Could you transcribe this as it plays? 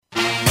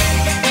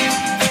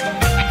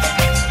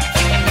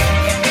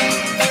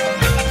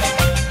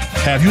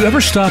Have you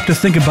ever stopped to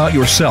think about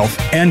yourself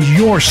and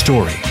your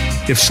story?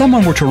 If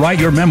someone were to write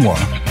your memoir,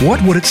 what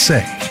would it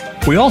say?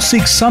 We all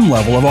seek some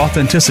level of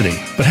authenticity,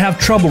 but have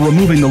trouble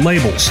removing the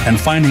labels and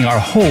finding our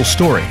whole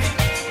story.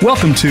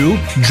 Welcome to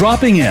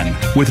Dropping In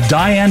with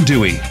Diane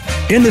Dewey.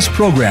 In this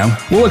program,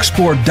 we'll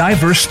explore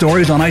diverse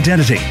stories on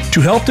identity to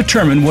help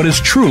determine what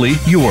is truly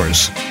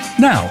yours.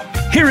 Now,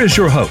 here is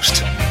your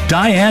host,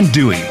 Diane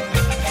Dewey.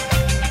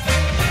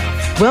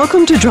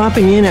 Welcome to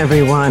Dropping In,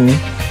 everyone.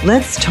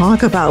 Let's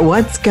talk about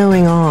what's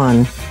going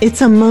on.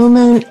 It's a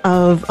moment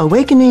of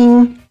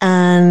awakening,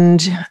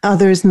 and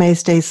others may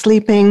stay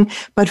sleeping,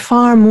 but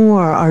far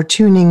more are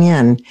tuning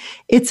in.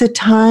 It's a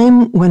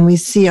time when we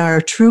see our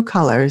true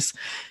colors.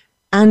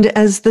 And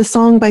as the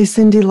song by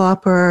Cyndi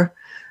Lauper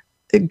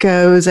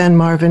goes, and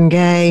Marvin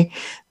Gaye,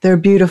 they're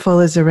beautiful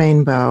as a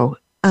rainbow.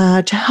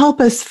 To help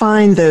us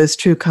find those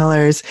true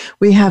colors,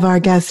 we have our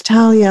guest,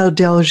 Tallia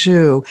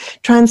Deljou,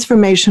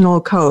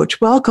 transformational coach.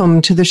 Welcome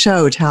to the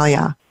show,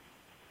 Tallia.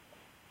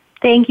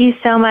 Thank you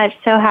so much.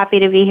 So happy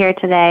to be here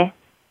today.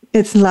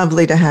 It's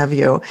lovely to have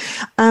you.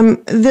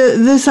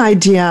 This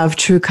idea of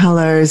true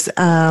colors,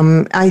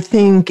 I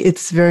think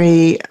it's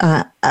very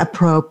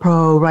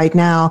apropos right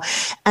now.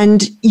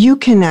 And you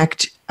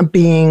connect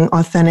being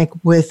authentic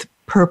with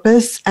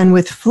purpose and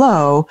with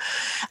flow.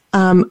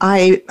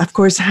 I, of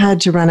course,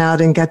 had to run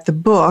out and get the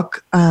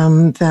book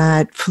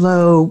that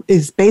Flow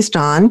is based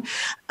on.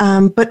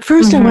 But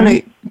first, I want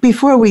to,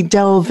 before we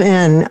delve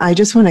in, I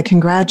just want to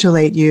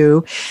congratulate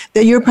you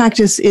that your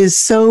practice is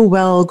so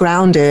well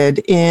grounded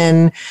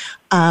in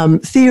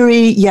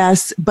theory,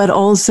 yes, but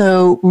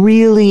also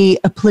really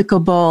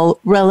applicable,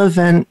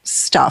 relevant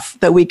stuff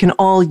that we can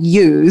all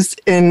use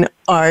in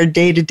our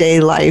day-to-day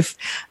life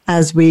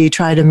as we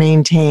try to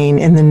maintain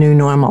in the new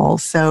normal.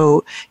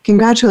 So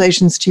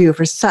congratulations to you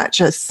for such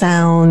a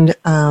sound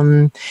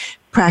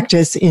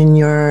practice in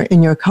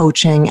your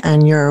coaching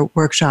and your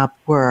workshop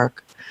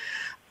work.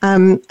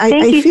 Thank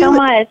you so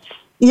much.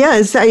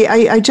 Yes,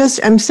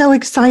 I'm so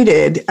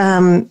excited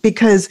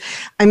because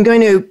I'm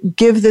going to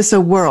give this a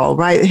whirl,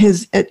 right?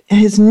 His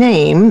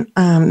name,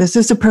 this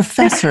is a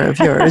professor of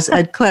yours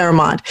at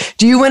Claremont.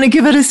 Do you want to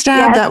give it a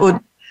stab? Yes. That would,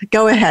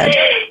 go ahead.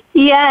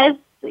 Yes,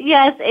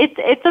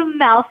 it's a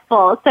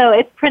mouthful. So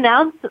it's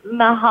pronounced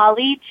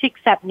Mihaly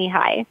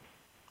Csikszentmihalyi.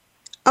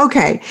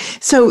 Okay,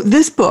 so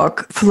this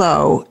book,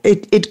 Flow,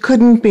 it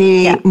couldn't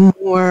be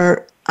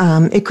more.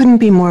 It couldn't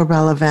be more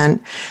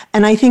relevant.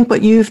 And I think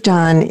what you've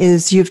done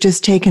is you've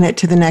just taken it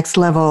to the next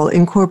level,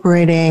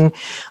 incorporating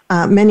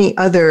many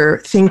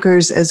other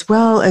thinkers as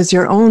well as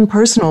your own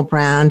personal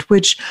brand,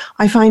 which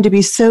I find to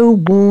be so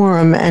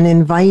warm and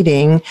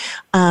inviting.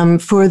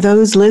 For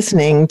those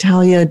listening,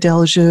 Tallia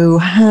Deljou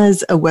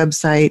has a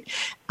website,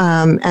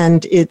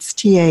 and it's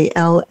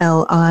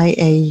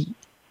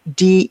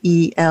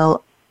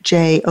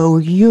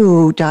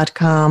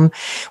TalliaDeljou.com,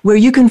 where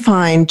you can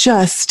find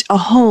just a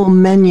whole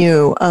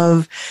menu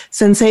of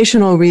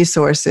sensational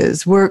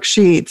resources,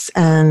 worksheets,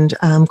 and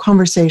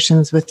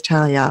conversations with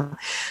Tallia.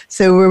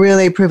 So we're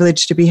really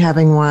privileged to be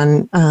having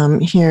one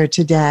here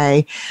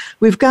today.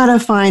 We've got to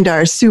find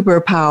our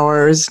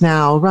superpowers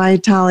now,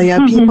 right, Tallia?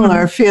 People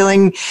are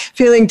feeling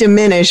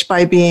diminished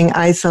by being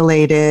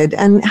isolated.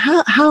 And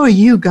how are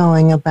you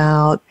going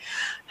about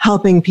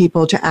helping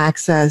people to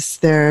access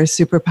their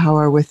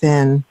superpower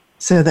within,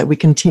 so that we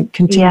can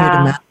continue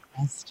to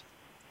manifest?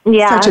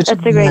 Yeah, that's a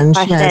great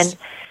question. Yes.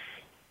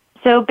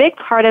 So a big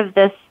part of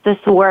this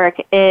work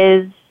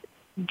is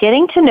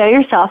getting to know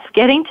yourself,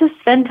 getting to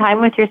spend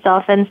time with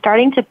yourself, and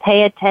starting to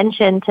pay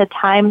attention to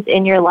times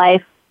in your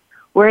life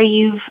where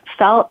you've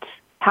felt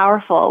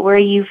powerful, where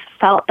you've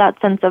felt that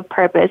sense of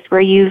purpose,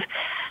 where you've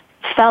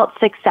felt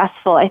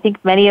successful. I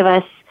think many of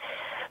us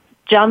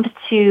jump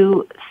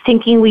to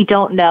thinking we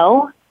don't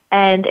know,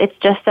 and it's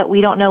just that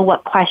we don't know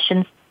what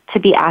questions to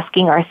be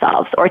asking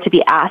ourselves or to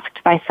be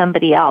asked by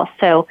somebody else.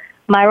 So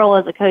my role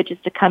as a coach is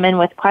to come in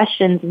with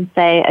questions and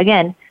say,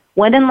 again,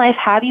 when in life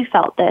have you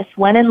felt this?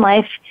 When in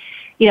life,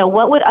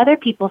 what would other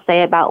people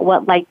say about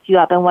what lights you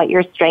up and what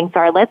your strengths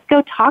are? Let's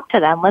go talk to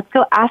them. Let's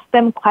go ask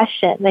them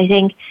questions. I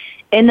think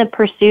in the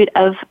pursuit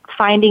of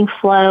finding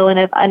flow and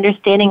of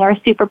understanding our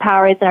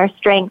superpowers and our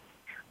strengths,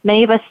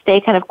 many of us stay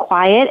kind of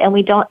quiet, and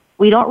we don't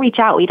reach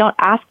out. We don't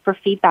ask for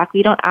feedback.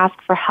 We don't ask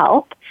for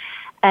help.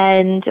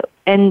 And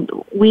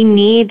we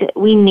need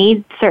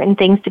certain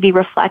things to be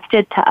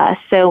reflected to us.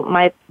 So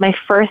my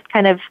first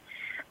kind of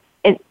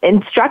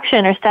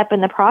instruction or step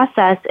in the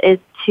process is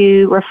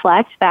to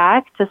reflect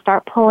back, to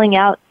start pulling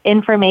out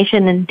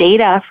information and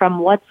data from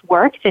what's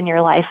worked in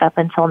your life up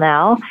until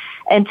now,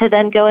 and to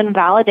then go and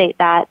validate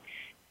that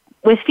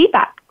with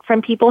feedback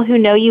from people who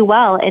know you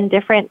well in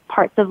different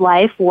parts of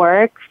life,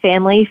 work,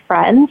 family,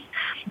 friends,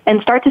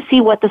 and start to see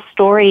what's the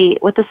story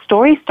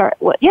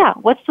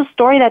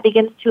that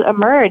begins to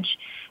emerge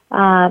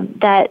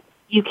that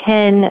you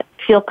can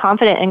feel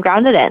confident and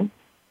grounded in.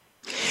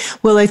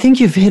 Well, I think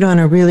you've hit on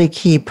a really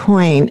key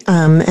point,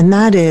 and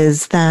that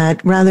is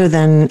that rather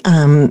than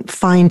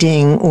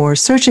finding or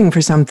searching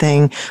for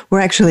something, we're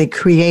actually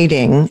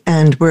creating,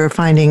 and we're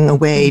finding a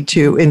way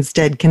to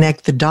instead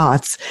connect the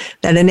dots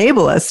that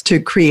enable us to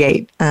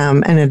create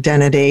an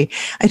identity.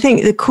 I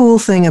think the cool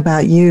thing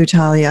about you,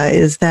 Tallia,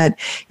 is that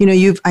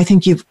I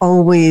think you've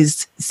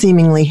always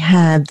seemingly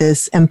had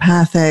this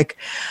empathic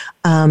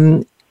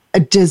a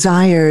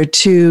desire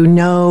to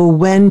know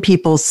when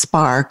people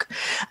spark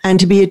and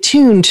to be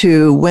attuned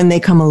to when they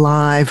come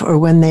alive or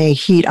when they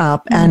heat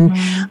up. And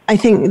I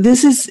think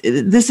this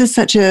is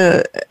such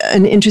an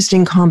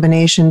interesting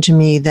combination to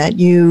me, that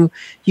you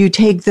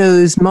take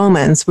those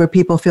moments where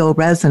people feel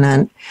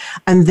resonant,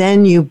 and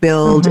then you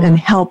build and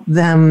help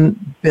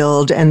them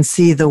build and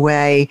see the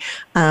way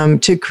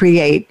to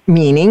create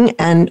meaning,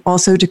 and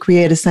also to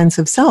create a sense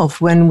of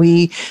self when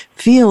we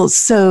feel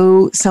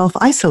so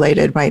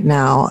self-isolated right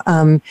now.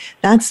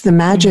 That's the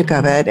magic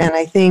of it. And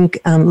I think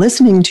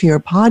listening to your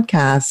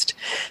podcast,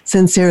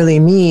 Sincerely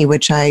Me,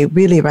 which I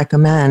really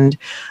recommend,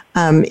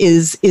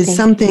 is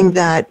something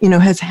that,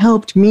 has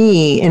helped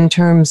me in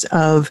terms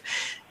of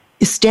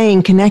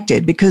staying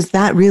connected, because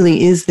that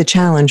really is the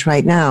challenge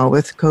right now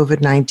with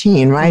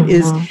COVID-19, right?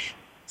 Is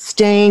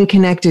staying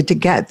connected to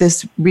get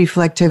this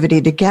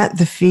reflectivity, to get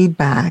the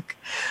feedback.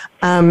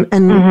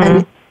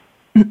 And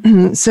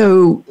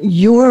so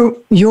your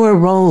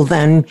role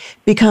then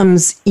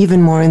becomes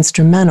even more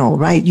instrumental,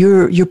 right?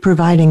 You're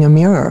providing a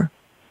mirror.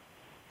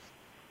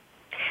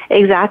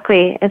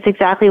 Exactly. It's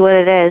exactly what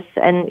it is.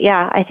 And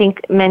yeah, I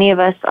think many of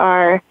us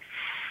are,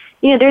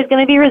 there's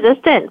going to be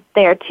resistance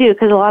there too,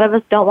 because a lot of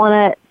us don't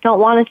want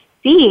to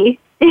see,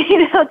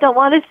 don't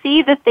want to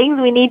see the things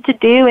we need to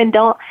do, and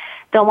don't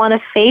want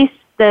to face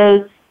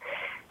those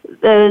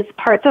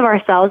parts of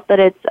ourselves, but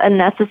it's a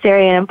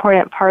necessary and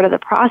important part of the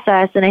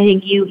process. And I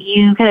think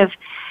you kind of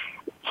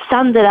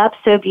summed it up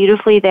so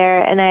beautifully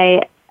there. And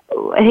I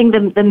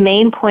think the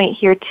main point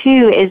here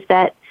too is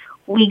that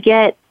we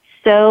get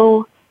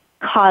so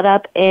caught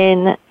up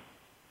in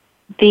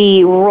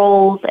the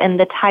roles and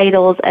the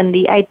titles and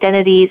the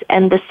identities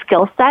and the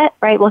skill set,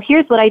 right? Well,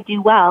 here's what I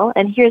do well,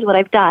 and here's what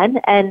I've done.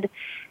 And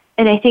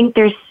I think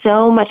there's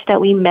so much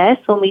that we miss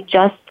when we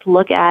just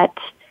look at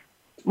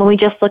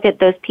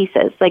those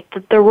pieces, like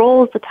the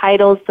roles, the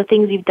titles, the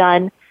things you've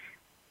done.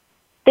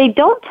 They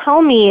don't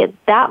tell me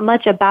that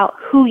much about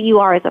who you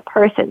are as a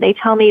person. They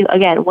tell me,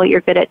 again, what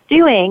you're good at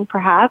doing,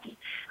 perhaps,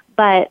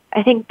 but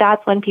I think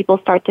that's when people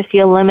start to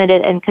feel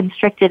limited and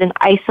constricted and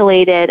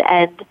isolated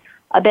and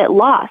a bit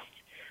lost,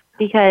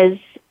 because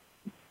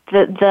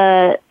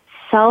the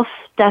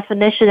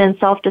self-definition and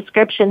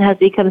self-description has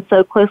become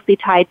so closely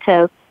tied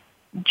to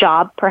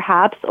job,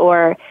 perhaps,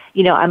 or,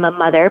 I'm a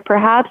mother,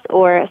 perhaps,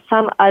 or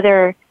some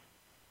other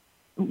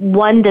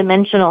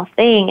one-dimensional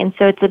thing. And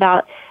so it's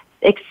about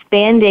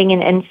expanding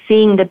and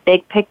seeing the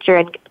big picture,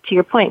 and to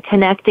your point,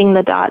 connecting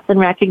the dots and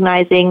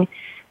recognizing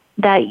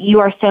that you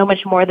are so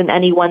much more than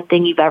any one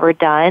thing you've ever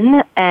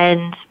done.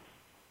 And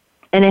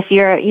if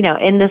you're,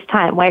 in this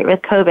time, right,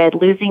 with COVID,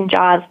 losing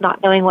jobs,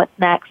 not knowing what's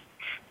next,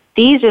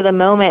 these are the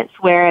moments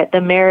where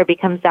the mirror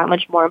becomes that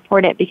much more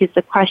important, because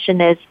the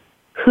question is,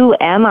 who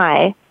am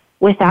I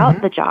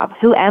without the job?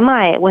 Who am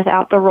I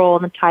without the role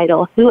and the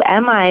title? Who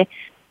am I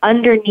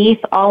underneath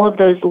all of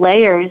those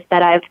layers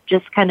that I've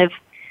just kind of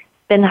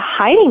been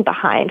hiding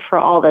behind for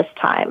all this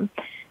time?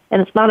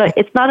 And it's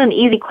not an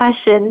easy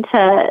question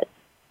to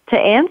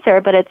answer,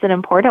 but it's an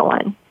important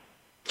one.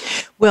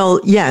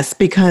 Well, yes,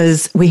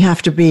 because we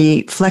have to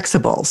be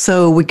flexible.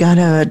 So we got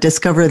to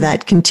discover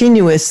that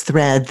continuous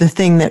thread, the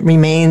thing that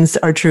remains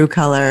our true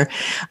color,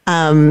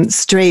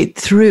 straight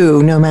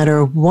through, no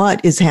matter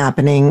what is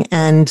happening,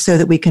 and so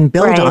that we can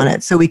build on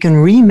it, so we can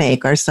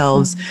remake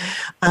ourselves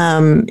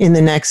in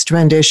the next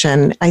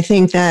rendition. I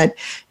think that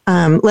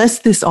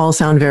lest this all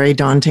sound very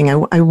daunting,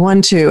 I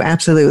want to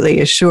absolutely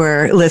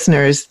assure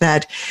listeners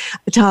that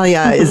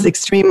Tallia is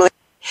extremely.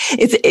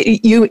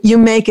 You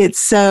make it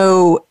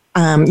so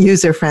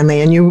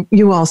user-friendly, and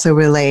you also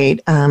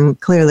relate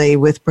clearly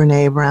with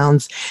Brene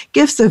Brown's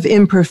gifts of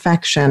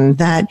imperfection,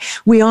 that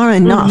we are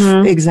enough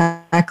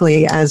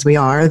exactly as we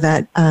are,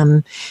 that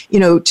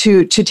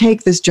to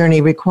take this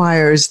journey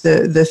requires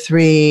the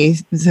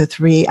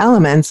three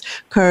elements: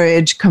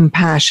 courage,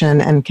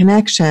 compassion, and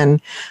connection.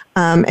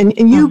 And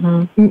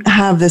you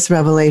have this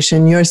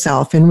revelation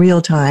yourself in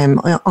real time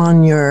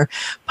on your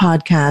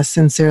podcast,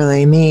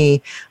 Sincerely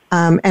Me.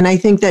 And I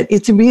think that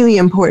it's really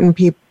important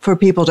for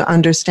people to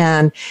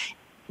understand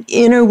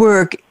inner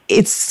work.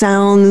 It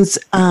sounds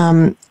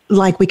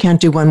like we can't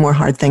do one more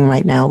hard thing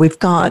right now. We've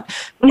got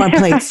our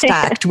plate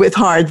stacked with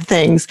hard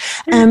things.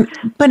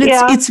 But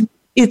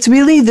it's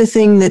really the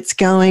thing that's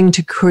going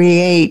to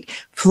create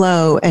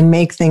flow and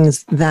make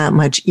things that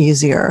much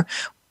easier,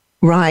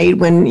 right?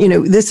 When,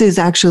 this is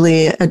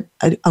actually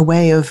a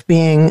way of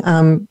being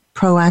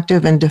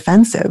proactive and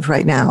defensive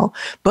right now,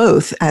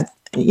 both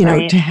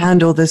to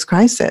handle this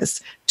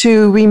crisis,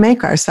 to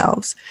remake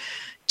ourselves.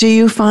 Do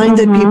you find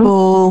that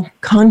people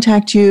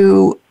contact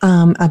you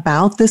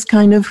about this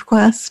kind of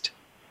quest?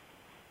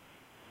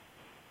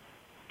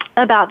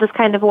 About this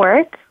kind of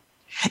work?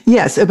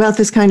 Yes, about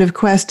this kind of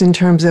quest in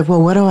terms of,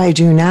 well, what do I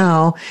do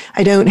now?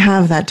 I don't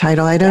have that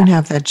title. I don't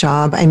have that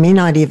job. I may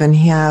not even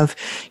have,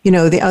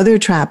 the other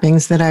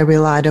trappings that I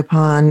relied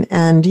upon.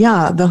 And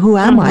the who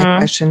am I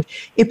question,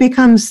 it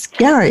becomes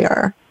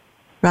scarier,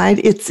 right?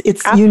 It's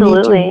you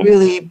need to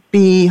really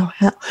be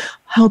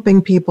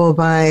helping people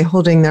by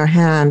holding their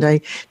hand.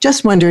 I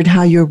just wondered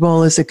how your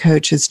role as a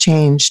coach has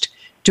changed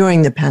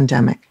during the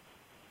pandemic.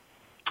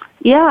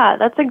 Yeah,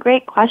 that's a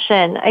great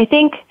question. I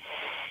think,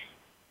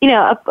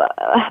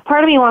 a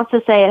part of me wants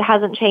to say it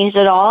hasn't changed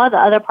at all. The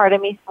other part of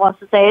me wants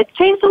to say it's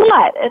changed a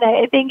lot. And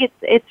I think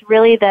it's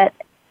really that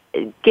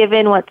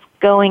given what's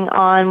going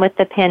on with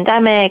the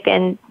pandemic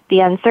and the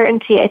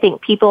uncertainty, I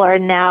think people are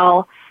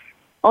now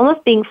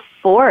almost being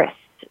forced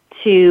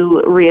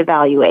to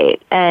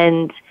reevaluate.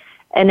 And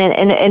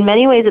in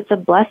many ways, it's a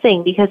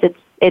blessing because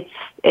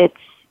it's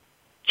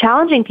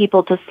challenging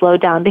people to slow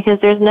down because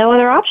there's no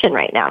other option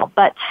right now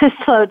but to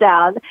slow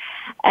down.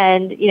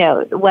 And,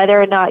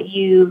 whether or not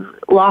you've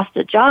lost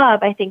a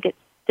job, I think it's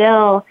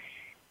still,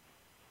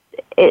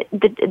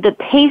 the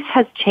pace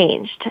has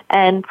changed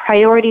and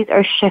priorities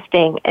are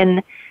shifting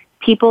and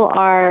people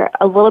are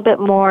a little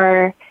bit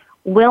more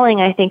willing,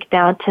 I think,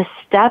 now to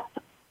step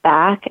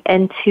back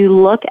and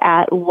to look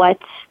at what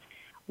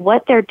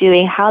they're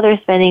doing, how they're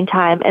spending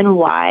time and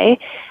why.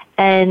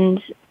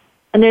 And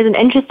there's an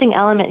interesting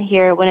element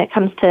here when it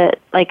comes to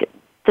like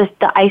the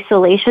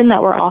isolation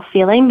that we're all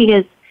feeling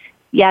because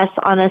yes,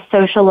 on a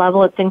social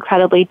level, it's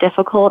incredibly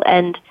difficult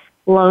and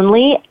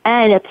lonely.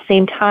 And at the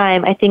same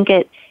time, I think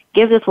it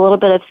gives us a little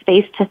bit of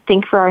space to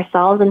think for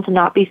ourselves and to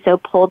not be so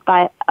pulled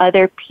by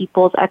other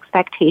people's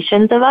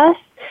expectations of us.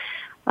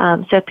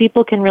 So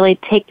people can really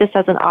take this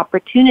as an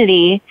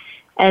opportunity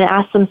and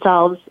ask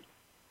themselves,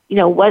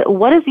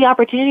 what is the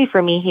opportunity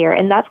for me here?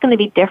 And that's going to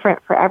be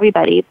different for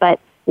everybody. But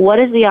what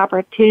is the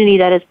opportunity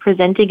that is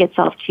presenting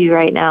itself to you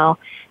right now?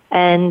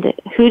 And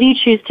who do you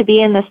choose to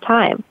be in this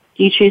time?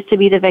 Do you choose to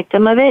be the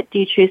victim of it? Do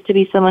you choose to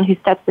be someone who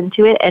steps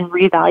into it and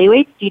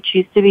reevaluates? Do you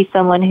choose to be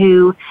someone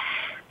who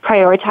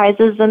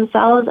prioritizes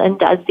themselves and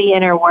does the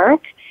inner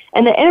work?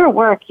 And the inner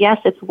work, yes,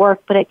 it's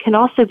work, but it can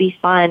also be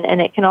fun and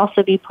it can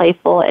also be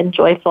playful and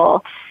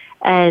joyful.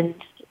 And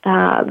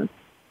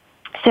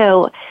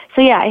so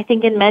yeah, I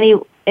think in many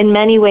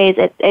ways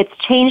it's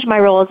changed my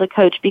role as a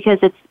coach because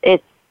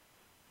it's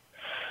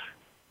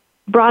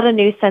brought a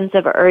new sense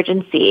of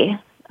urgency.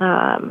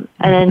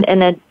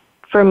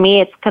 For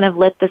me, it's kind of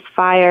lit this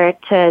fire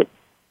to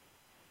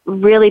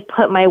really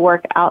put my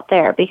work out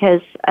there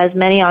because as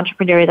many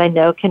entrepreneurs I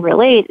know can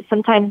relate,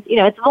 sometimes,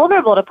 it's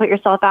vulnerable to put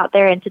yourself out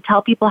there and to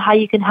tell people how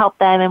you can help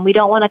them. And we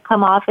don't want to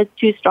come off as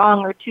too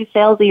strong or too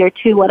salesy or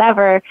too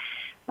whatever.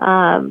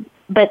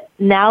 But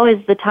now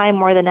is the time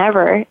more than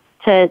ever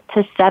to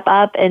step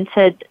up and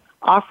to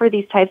offer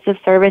these types of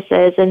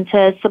services and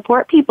to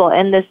support people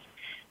in this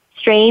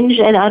strange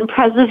and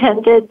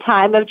unprecedented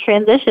time of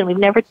transition. We've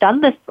never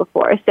done this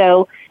before.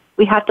 So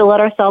we have to let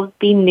ourselves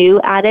be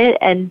new at it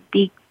and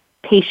be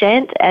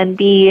patient and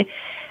be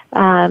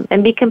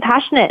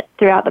compassionate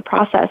throughout the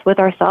process with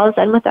ourselves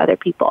and with other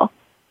people.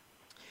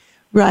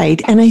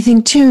 Right. And I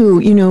think too,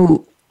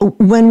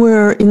 when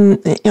we're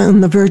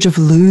on the verge of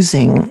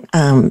losing,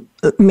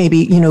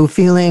 maybe,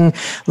 feeling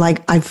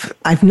like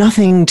I've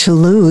nothing to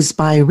lose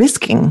by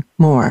risking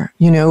more.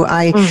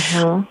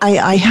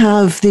 I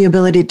have the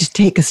ability to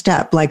take a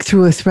step like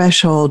through a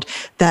threshold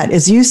that,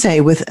 as you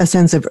say, with a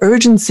sense of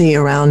urgency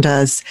around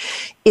us,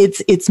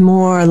 it's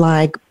more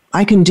like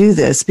I can do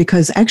this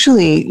because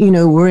actually,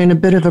 we're in a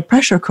bit of a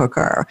pressure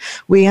cooker.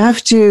 We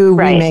have to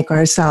remake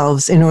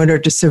ourselves in order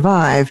to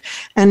survive.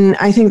 And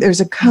I think there's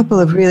a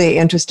couple of really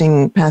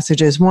interesting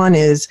passages. One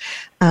is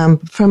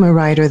from a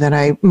writer that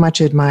I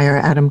much admire,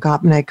 Adam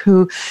Gopnik,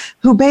 who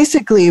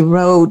basically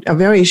wrote a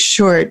very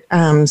short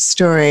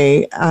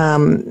story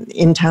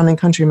in Town and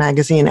Country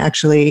magazine,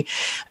 actually,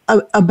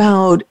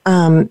 about,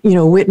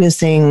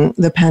 witnessing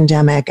the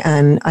pandemic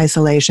and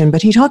isolation.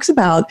 But he talks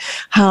about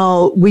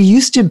how we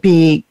used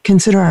to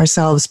consider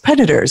ourselves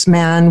predators.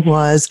 Man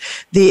was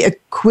the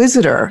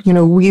acquisitor.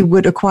 We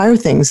would acquire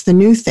things, the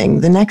new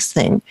thing, the next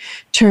thing,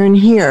 turn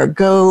here,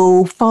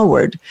 go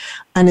forward.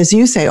 And as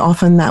you say,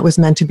 often that was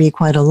meant to be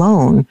quite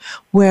alone.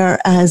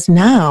 Whereas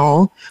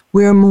now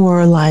we're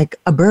more like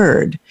a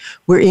bird.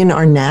 We're in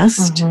our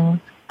nest.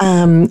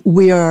 Mm-hmm.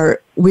 We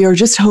are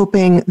just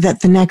hoping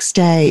that the next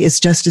day is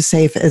just as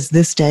safe as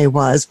this day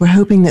was. We're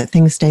hoping that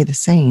things stay the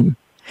same.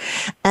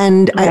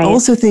 And I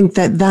also think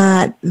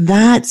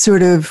that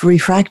sort of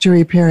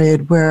refractory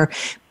period where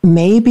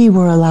maybe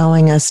we're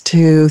allowing us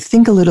to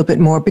think a little bit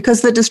more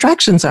because the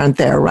distractions aren't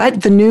there, right?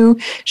 The new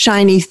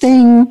shiny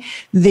thing,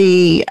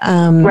 the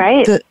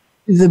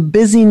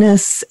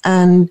busyness.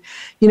 And,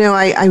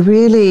 I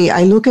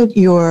look at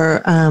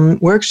your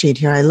worksheet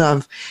here. I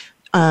love,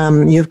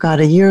 you've got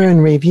a year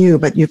in review,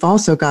 but you've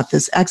also got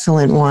this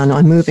excellent one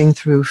on moving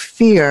through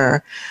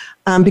fear.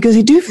 Because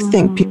I do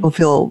think people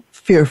feel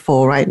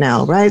fearful right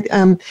now, right?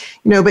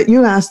 But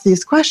you ask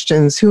these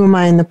questions: who am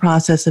I in the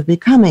process of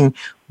becoming?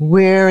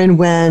 Where and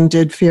when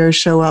did fear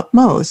show up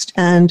most?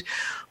 And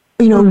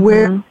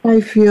where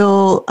I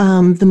feel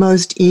the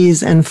most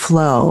ease and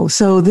flow.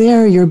 So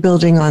there, you're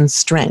building on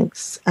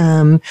strengths,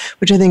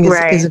 which I think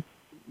is a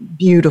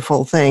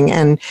beautiful thing,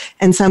 and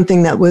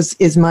something that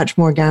is much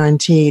more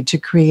guaranteed to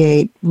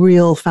create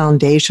real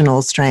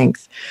foundational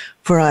strength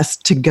for us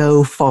to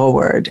go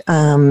forward,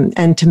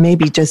 and to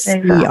maybe just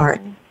see our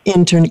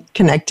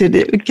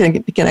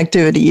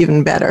connectivity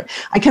even better.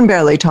 I can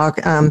barely talk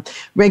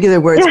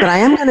regular words, but I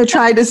am going to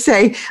try to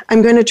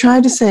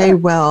say.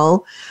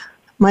 Well,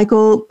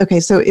 Michael. Okay,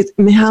 so it's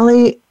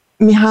Mihaly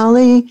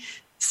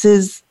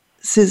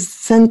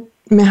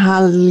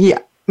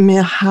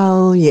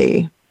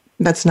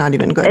That's not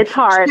even good. It's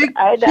hard.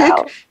 I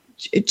know.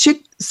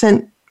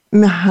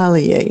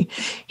 Csikszentmihalyi.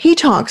 He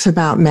talks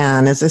about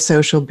man as a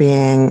social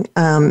being,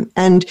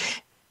 and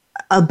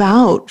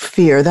about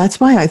fear. That's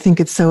why I think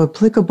it's so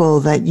applicable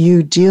that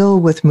you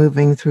deal with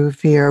moving through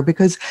fear,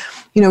 because,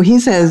 he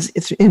says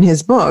it's in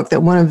his book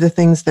that one of the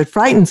things that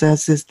frightens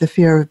us is the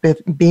fear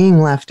of being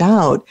left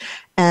out.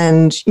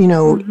 And,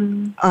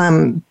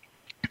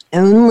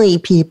 only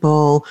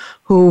people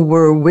who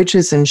were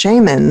witches and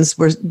shamans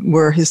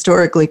were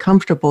historically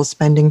comfortable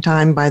spending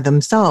time by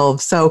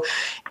themselves. So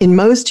in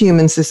most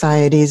human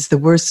societies, the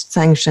worst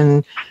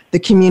sanction the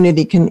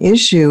community can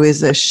issue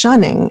is a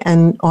shunning.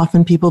 And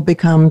often people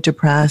become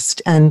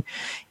depressed and,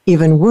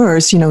 even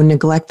worse,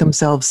 neglect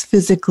themselves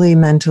physically,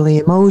 mentally,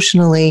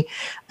 emotionally,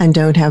 and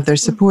don't have their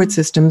support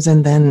systems,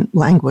 and then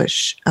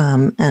languish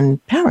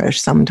and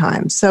perish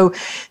sometimes. So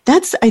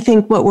that's, I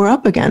think, what we're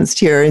up against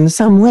here in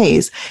some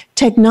ways.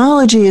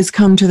 Technology has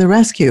come to the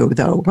rescue,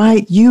 though,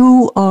 right?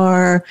 You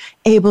are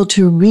able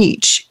to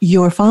reach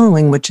your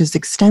following, which is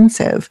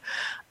extensive.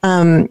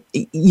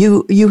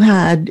 You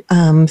had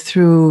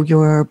through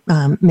your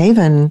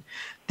Maven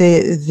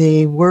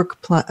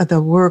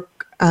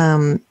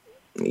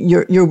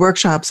your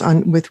workshops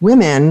with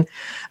women,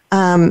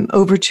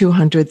 over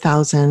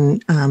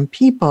 200,000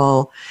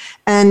 people.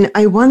 And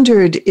I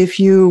wondered if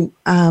you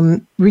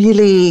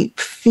really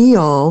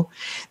feel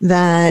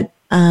that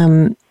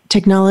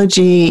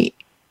technology,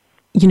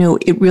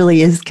 it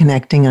really is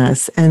connecting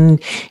us,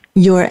 and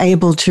you're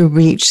able to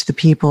reach the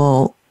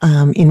people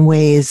in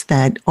ways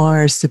that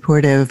are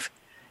supportive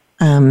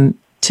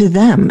to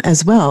them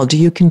as well. Do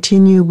you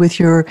continue with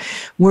your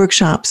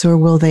workshops, or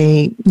will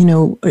they,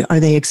 are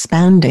they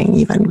expanding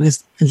even?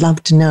 Because I'd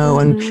love to know,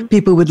 and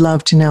people would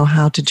love to know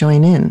how to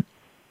join in.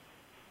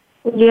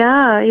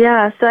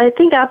 Yeah. So I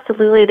think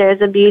absolutely there's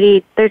a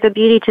beauty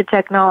to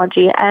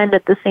technology, and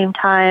at the same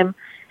time,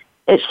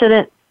 it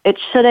shouldn't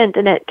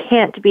and it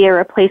can't be a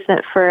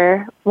replacement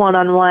for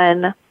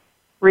one-on-one,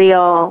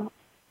 real,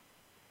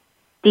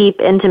 deep,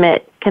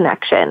 intimate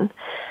connection.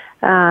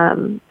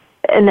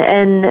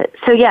 And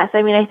so, yes,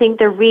 I think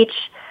the reach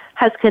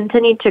has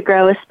continued to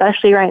grow,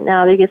 especially right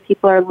now, because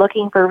people are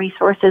looking for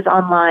resources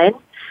online.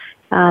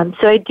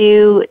 So I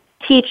do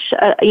teach,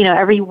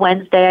 every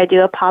Wednesday I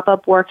do a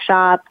pop-up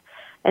workshop,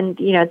 and,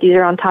 these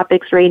are on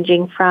topics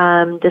ranging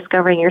from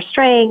discovering your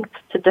strengths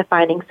to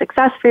defining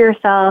success for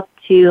yourself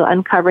to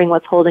uncovering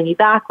what's holding you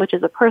back, which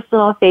is a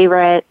personal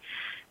favorite.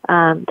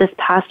 This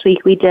past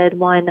week, we did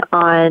one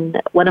on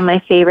one of my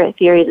favorite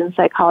theories in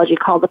psychology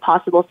called the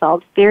possible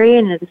selves theory,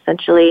 and it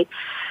essentially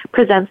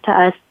presents to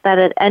us that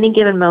at any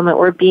given moment,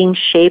 we're being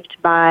shaped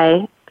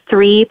by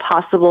three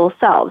possible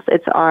selves.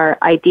 It's our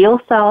ideal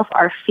self,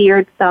 our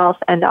feared self,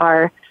 and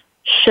our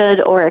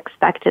should or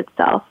expected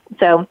self.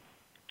 So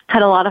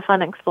had a lot of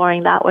fun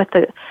exploring that with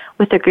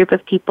a group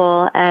of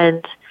people,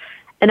 and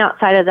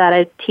outside of that,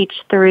 I teach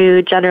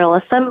through General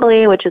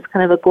Assembly, which is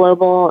kind of a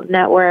global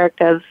network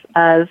of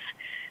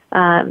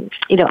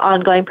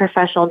ongoing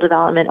professional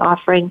development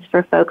offerings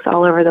for folks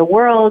all over the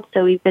world.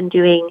 So we've been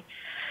doing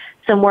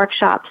some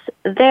workshops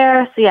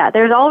there. So yeah,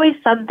 there's always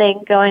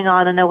something going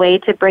on in a way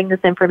to bring this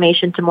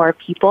information to more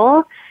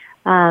people.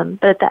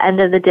 But at the end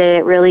of the day,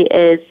 it really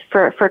is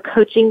for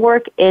coaching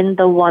work in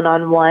the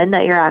one-on-one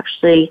that you're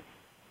actually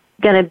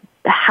going to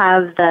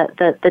have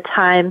the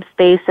time,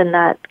 space, and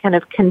that kind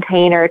of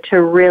container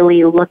to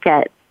really look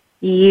at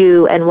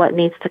you and what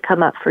needs to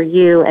come up for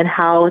you and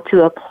how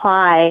to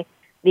apply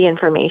the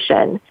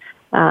information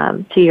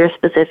to your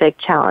specific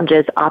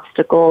challenges,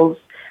 obstacles,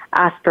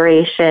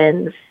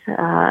 aspirations,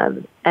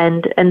 and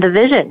the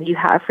vision you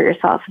have for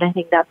yourself. And I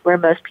think that's where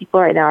most people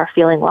right now are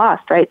feeling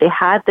lost, right? They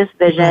had this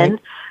vision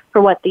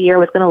for what the year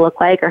was going to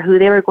look like, or who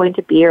they were going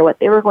to be, or what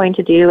they were going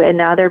to do, and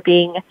now they're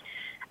being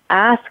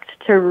asked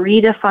to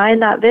redefine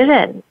that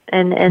vision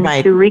and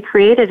to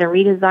recreate it and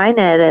redesign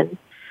it and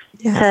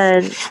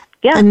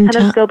kind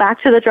of go back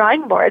to the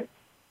drawing board.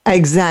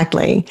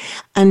 Exactly.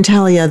 And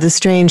Tallia, the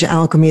strange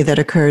alchemy that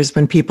occurs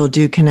when people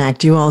do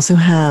connect. You also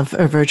have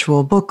a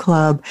virtual book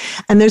club,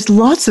 and there's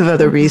lots of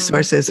other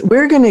resources.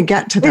 We're going to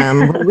get to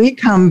them when we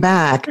come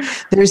back.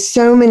 There's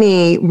so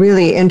many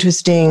really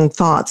interesting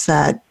thoughts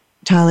that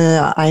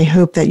Tallia, I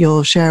hope that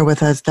you'll share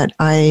with us that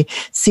I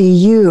see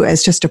you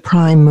as just a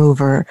prime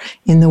mover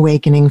in the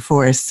awakening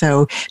force.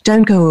 So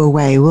don't go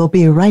away. We'll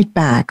be right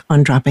back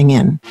on Dropping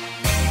In.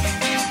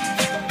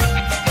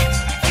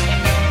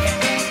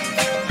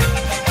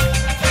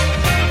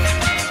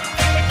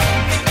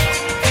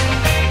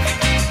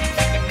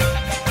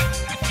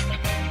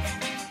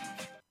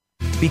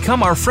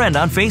 Become our friend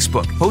on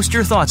Facebook. Post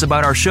your thoughts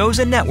about our shows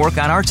and network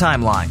on our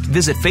timeline.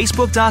 Visit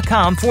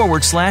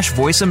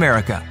facebook.com/Voice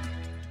America.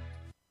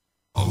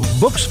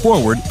 Books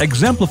Forward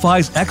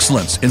exemplifies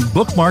excellence in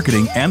book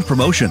marketing and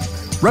promotion,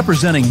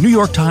 representing New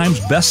York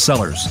Times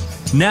bestsellers,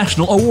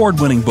 national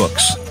award-winning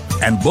books,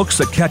 and books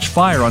that catch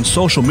fire on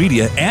social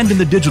media and in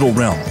the digital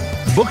realm.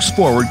 Books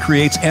Forward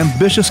creates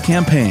ambitious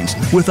campaigns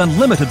with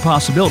unlimited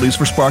possibilities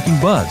for sparking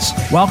buzz,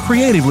 while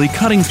creatively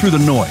cutting through the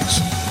noise.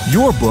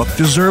 Your book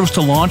deserves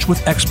to launch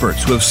with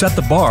experts who have set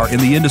the bar in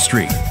the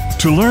industry.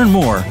 To learn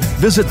more,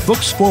 visit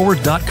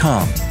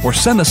booksforward.com or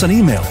send us an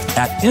email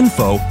at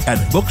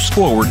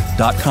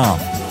info@booksforward.com.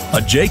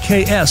 A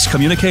JKS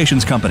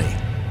Communications company.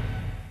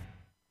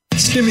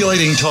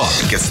 Stimulating talk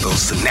gets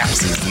those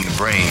synapses in the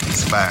brain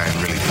firing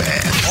really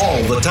fast.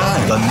 All the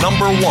time. The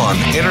 #1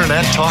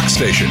 internet talk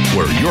station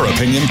where your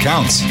opinion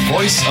counts.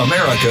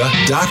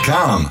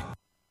 VoiceAmerica.com.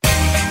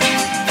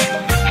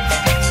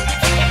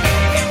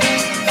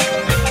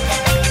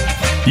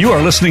 You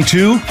are listening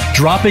to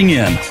Dropping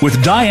In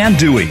with Diane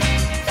Dewey.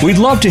 We'd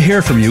love to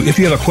hear from you if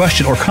you have a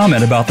question or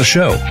comment about the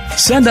show.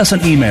 Send us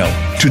an email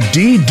to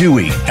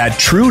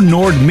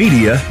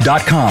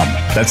ddewey@truenordmedia.com.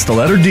 That's the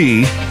letter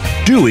D,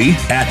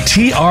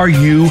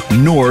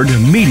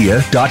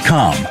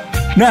 Dewey@trunordmedia.com.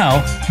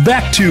 Now,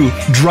 back to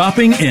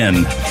Dropping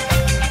In.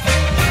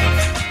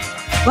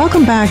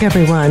 Welcome back,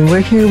 everyone. We're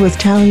here with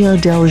Tallia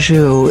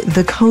Deljou,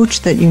 the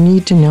coach that you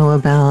need to know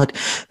about,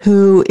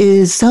 who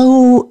is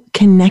so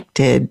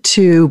connected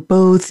to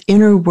both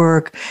inner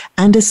work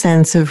and a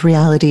sense of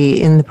reality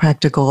in the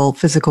practical,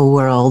 physical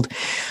world.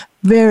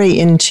 Very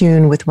in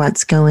tune with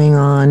what's going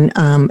on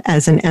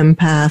as an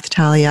empath,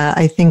 Tallia.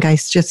 I think I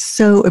just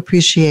so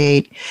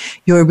appreciate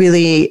your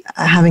really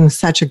having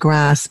such a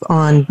grasp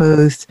on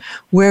both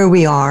where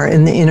we are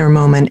in the inner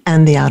moment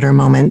and the outer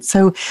moment.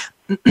 So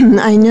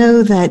I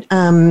know that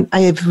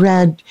I have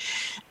read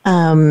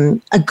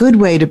a good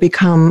way to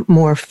become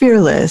more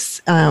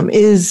fearless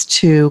is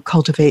to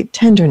cultivate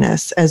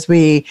tenderness as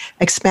we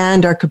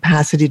expand our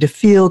capacity to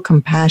feel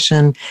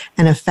compassion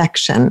and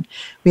affection.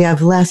 We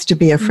have less to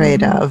be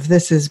afraid of.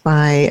 This is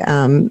by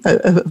a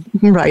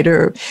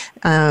writer,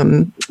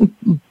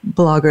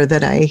 blogger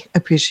that I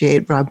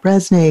appreciate, Rob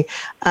Bresney.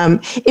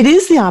 It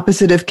is the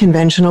opposite of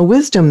conventional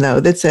wisdom, though,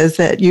 that says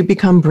that you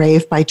become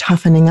brave by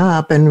toughening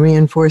up and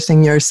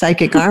reinforcing your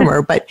psychic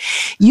armor. But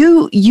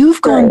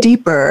you've gone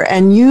deeper,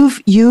 and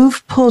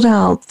you've pulled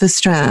out the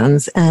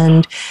strands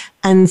and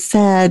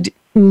said,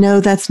 no,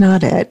 that's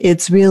not it.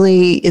 It's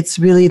really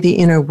the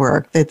inner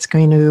work that's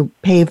going to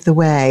pave the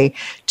way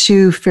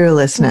to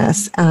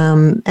fearlessness.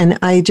 And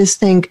I just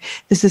think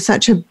this is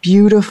such a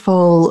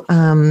beautiful,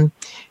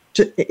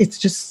 it's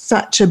just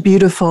such a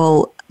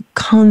beautiful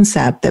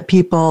concept that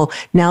people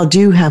now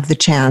do have the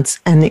chance,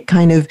 and it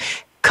kind of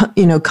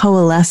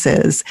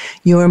coalesces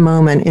your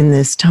moment in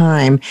this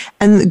time.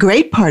 And the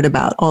great part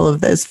about all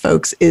of this,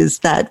 folks, is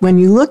that when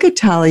you look at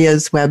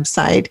Tallia's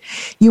website,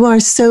 you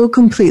are so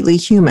completely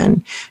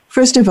human.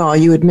 First of all,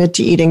 you admit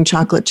to eating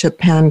chocolate chip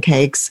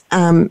pancakes.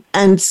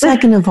 And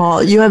second of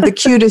all, you have the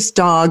cutest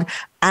dog.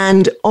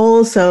 And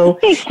also,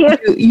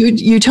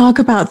 you talk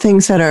about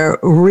things that are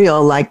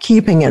real, like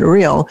keeping it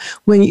real.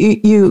 When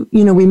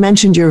we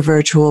mentioned your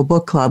virtual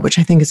book club, which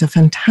I think is a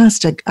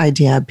fantastic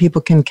idea.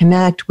 People can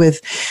connect with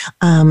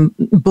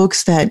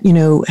books that,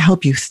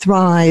 help you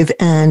thrive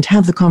and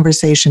have the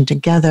conversation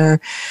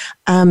together.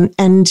 And,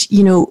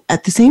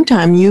 at the same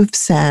time, you've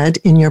said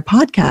in your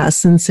podcast,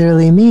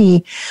 Sincerely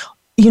Me,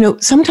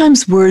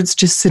 sometimes words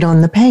just sit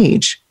on the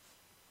page.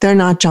 They're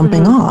not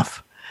jumping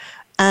off.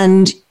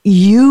 And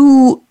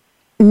you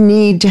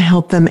need to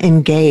help them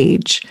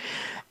engage.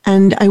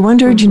 And I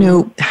wondered,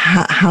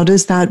 how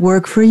does that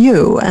work for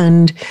you?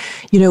 And,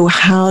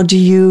 how do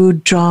you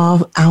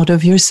draw out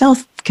of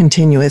yourself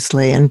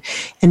continuously? And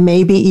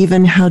maybe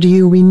even how do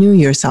you renew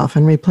yourself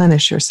and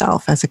replenish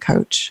yourself as a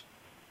coach?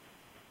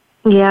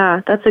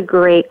 Yeah, that's a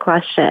great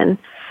question.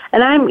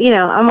 And I'm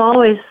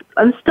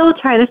still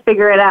trying to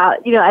figure it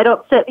out. I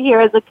don't sit here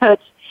as a coach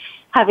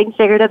having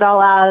figured it all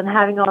out and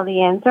having all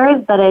the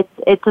answers, but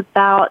it's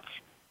about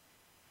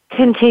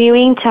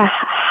continuing to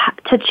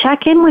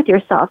check in with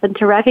yourself and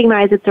to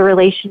recognize it's a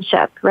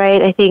relationship,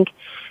 right? I think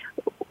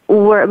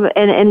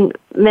and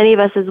many of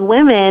us as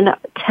women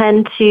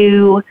tend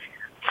to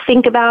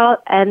think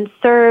about and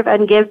serve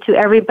and give to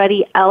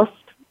everybody else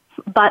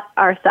but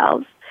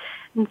ourselves.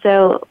 And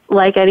so,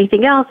 like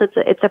anything else,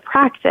 it's a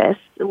practice.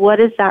 What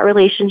does that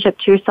relationship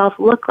to yourself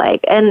look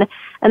like? And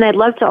I'd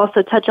love to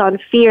also touch on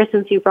fear,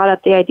 since you brought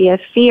up the idea of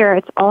fear.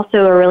 It's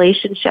also a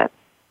relationship,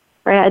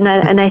 right?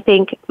 And I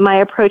think my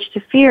approach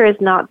to fear is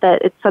not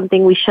that it's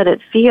something we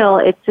shouldn't feel.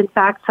 It's in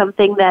fact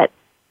something that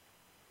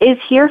is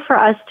here for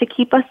us to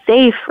keep us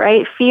safe,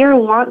 right? Fear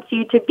wants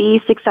you to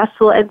be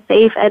successful and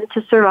safe and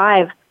to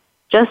survive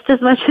just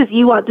as much as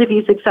you want to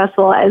be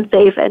successful and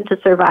safe and to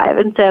survive.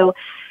 And so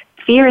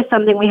fear is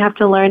something we have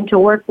to learn to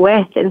work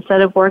with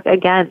instead of work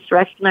against,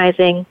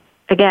 recognizing,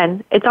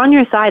 again, it's on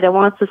your side. It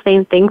wants the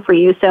same thing for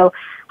you. So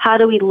how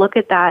do we look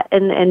at that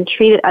and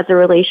treat it as a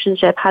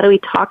relationship? How do we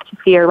talk to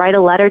fear, write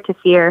a letter to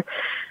fear?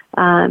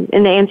 And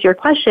to answer your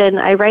question,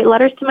 I write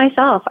letters to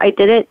myself. I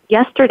did it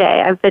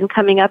yesterday. I've been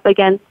coming up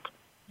against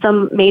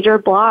some major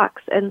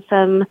blocks and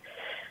some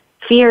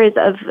fears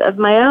of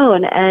my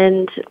own.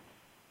 And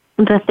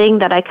the thing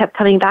that I kept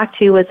coming back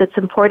to was it's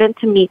important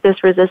to meet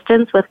this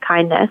resistance with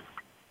kindness.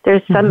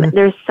 There's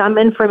some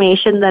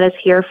information that is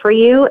here for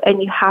you,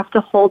 and you have to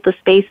hold the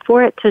space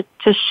for it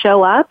to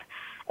show up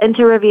and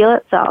to reveal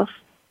itself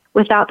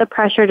without the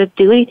pressure to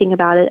do anything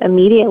about it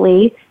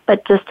immediately,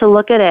 but just to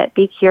look at it,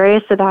 be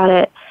curious about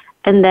it,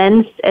 and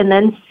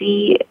then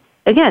see,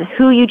 again,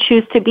 who you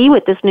choose to be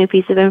with this new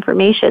piece of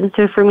information.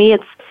 So for me,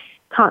 it's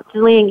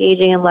constantly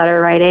engaging in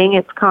letter writing.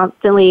 It's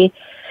constantly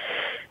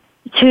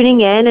tuning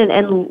in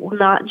and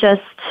not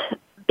just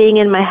being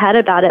in my head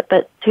about it,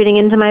 but tuning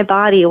into my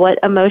body, what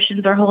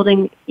emotions are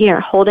holding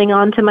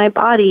on to my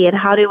body, and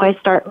how do I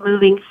start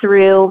moving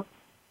through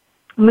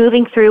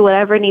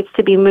whatever needs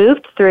to be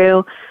moved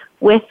through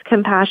with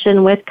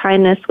compassion, with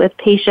kindness, with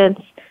patience.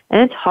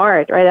 And it's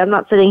hard, right? I'm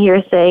not sitting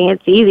here saying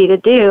it's easy to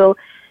do,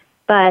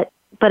 but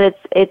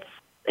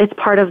it's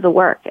part of the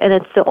work, and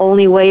it's the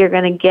only way you're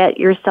going to get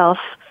yourself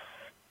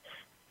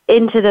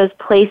into those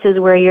places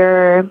where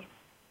you're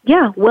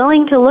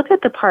willing to look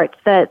at the parts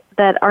that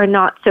are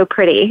not so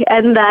pretty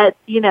and that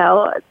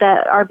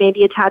are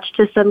maybe attached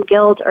to some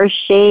guilt or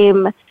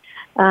shame,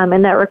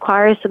 and that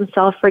requires some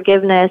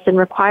self-forgiveness and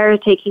requires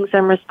taking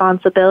some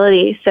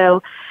responsibility.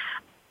 So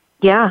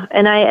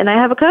and I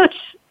have a coach.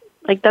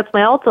 Like, that's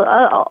my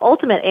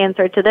ultimate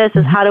answer to this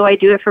is how do I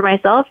do it for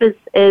myself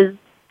is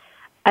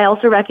I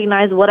also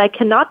recognize what I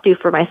cannot do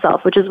for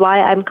myself, which is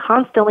why I'm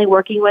constantly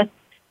working with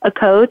a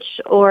coach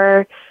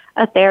or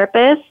a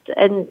therapist,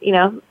 and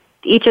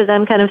each of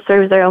them kind of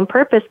serves their own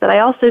purpose, but I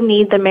also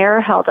need the mirror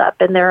held up,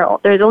 and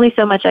there's only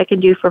so much I can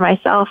do for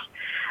myself.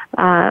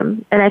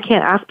 And I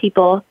can't ask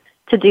people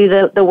to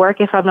do the work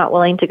if I'm not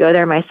willing to go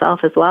there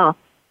myself as well.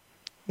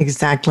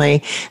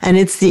 Exactly. And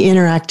it's the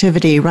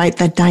interactivity, right?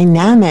 That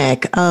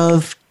dynamic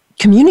of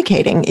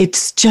communicating.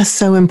 It's just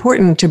so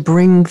important to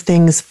bring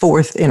things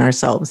forth in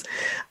ourselves.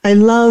 I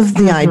love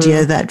the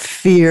idea that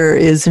fear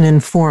is an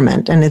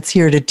informant, and it's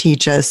here to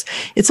teach us.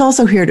 It's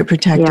also here to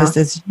protect us,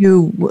 as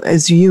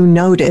you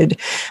noted.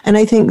 And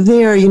I think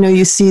there,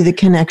 you see the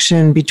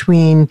connection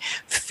between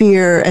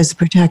fear as a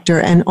protector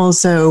and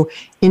also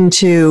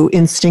into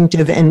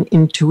instinctive and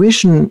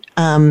intuition.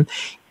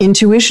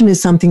 Intuition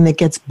is something that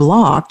gets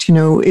blocked.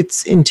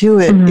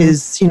 Intuit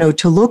is,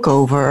 to look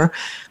over.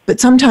 But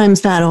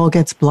sometimes that all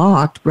gets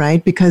blocked,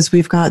 right? Because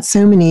we've got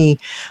so many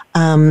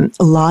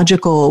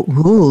logical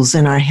rules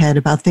in our head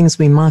about things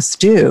we must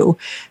do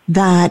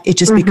that it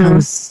just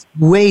becomes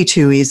way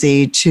too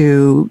easy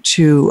to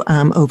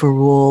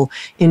overrule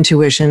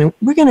intuition.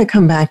 We're going to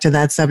come back to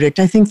that subject.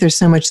 I think there's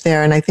so much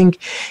there, and I think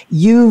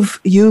you've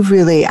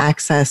really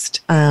accessed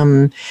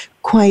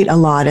quite a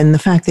lot. And the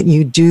fact that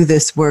you do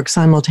this work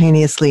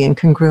simultaneously and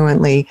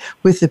congruently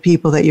with the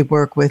people that you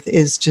work with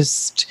is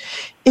just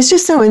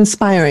so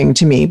inspiring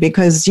to me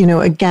because,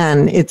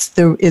 again, it's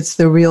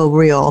the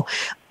real.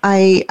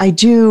 I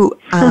do.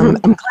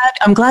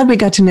 I'm glad we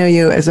got to know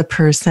you as a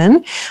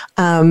person,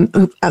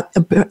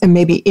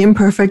 maybe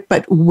imperfect,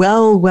 but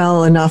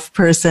well enough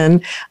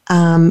person,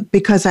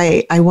 because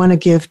I want to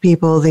give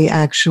people the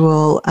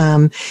actual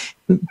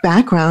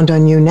background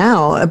on you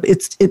now. At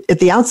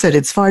the outset,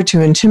 it's far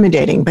too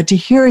intimidating, but to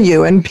hear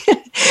you and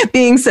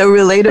being so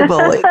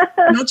relatable,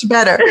 it's much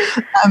better.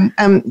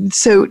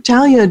 So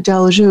Tallia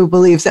Deljou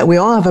believes that we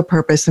all have a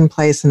purpose and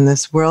place in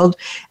this world,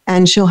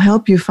 and she'll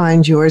help you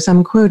find yours.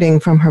 I'm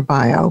quoting from her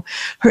bio.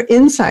 Her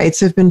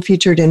insights have been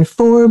featured in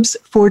Forbes,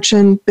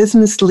 Fortune,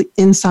 Business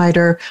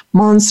Insider,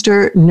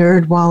 Monster,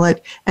 NerdWallet,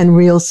 and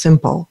Real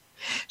Simple.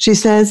 She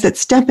says that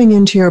stepping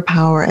into your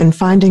power and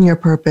finding your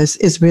purpose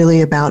is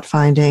really about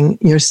finding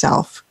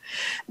yourself.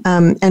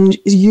 And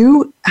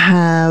you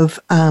have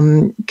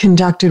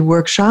conducted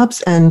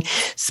workshops and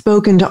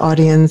spoken to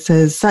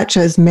audiences such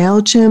as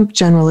Mailchimp,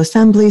 General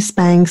Assembly,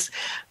 Spanx,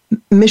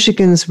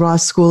 Michigan's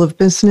Ross School of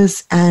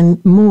Business,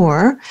 and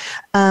more.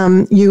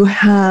 You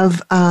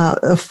have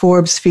a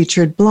Forbes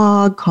featured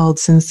blog called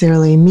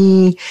Sincerely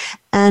Me.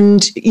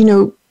 And,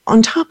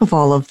 on top of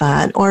all of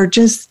that, or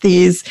just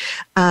these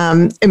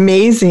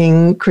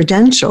amazing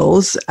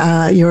credentials,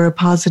 you're a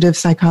positive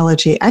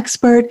psychology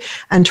expert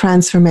and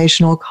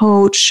transformational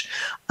coach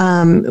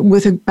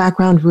with a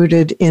background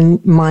rooted in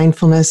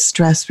mindfulness,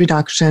 stress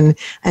reduction,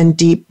 and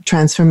deep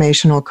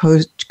transformational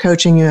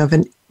coaching. You have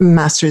a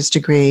master's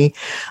degree.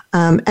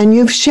 And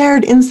you've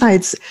shared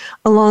insights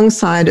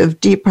alongside of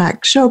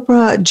Deepak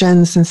Chopra,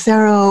 Jen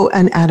Sincero,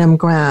 and Adam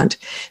Grant.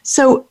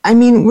 So, I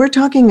mean, we're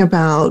talking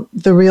about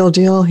the real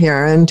deal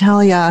here. And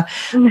Tallia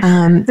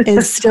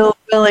is still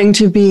willing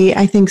to be,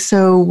 I think,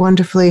 so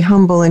wonderfully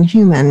humble and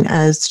human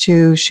as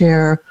to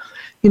share,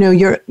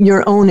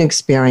 your own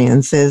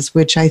experiences,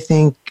 which I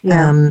think,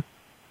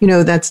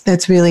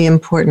 that's really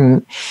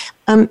important.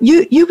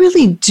 You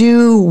really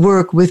do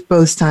work with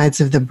both sides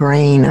of the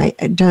brain,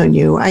 don't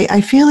you? I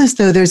feel as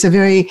though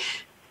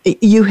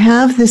you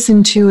have this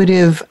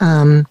intuitive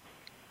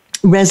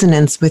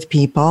resonance with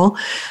people,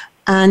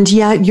 and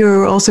yet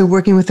you're also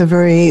working with a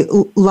very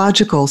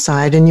logical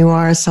side, and you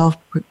are a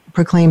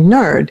self-proclaimed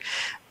nerd.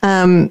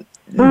 I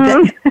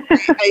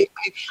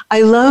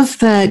love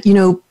that,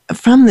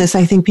 from this,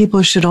 I think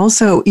people should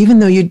also, even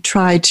though you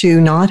try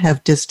to not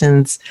have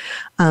distance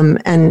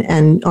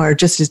and are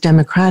just as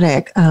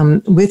democratic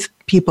with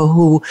people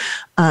who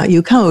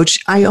you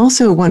coach, I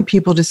also want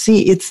people to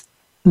see it's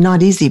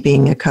not easy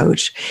being a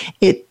coach.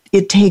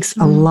 It takes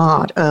a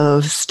lot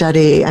of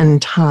study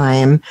and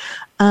time.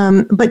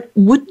 But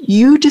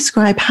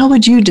how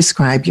would you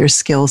describe your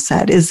skill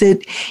set? Is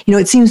it,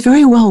 it seems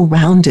very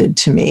well-rounded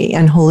to me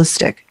and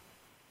holistic.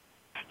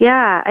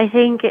 Yeah, I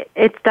think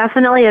it's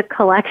definitely a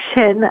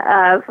collection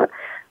of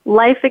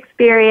life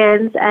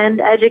experience and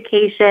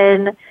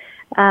education,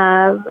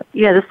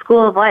 the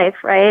school of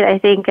life, right? I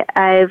think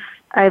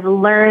I've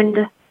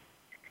learned,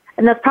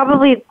 and that's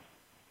probably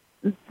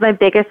my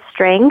biggest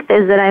strength,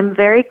 is that I'm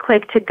very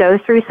quick to go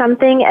through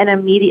something and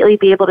immediately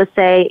be able to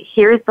say,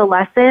 here's the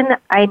lesson.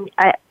 I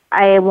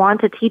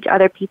want to teach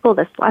other people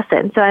this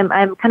lesson. So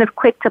I'm kind of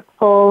quick to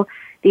pull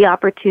the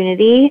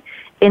opportunity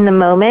in the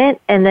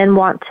moment and then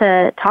want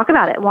to talk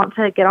about it, want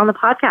to get on the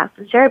podcast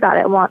and share about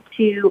it, want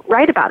to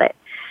write about it.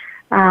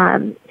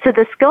 So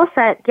the skill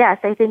set, yes,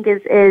 I think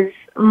is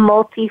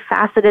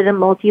multifaceted and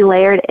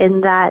multi-layered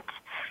in that,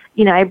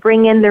 I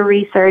bring in the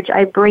research,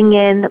 I bring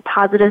in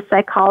positive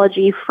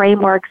psychology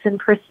frameworks and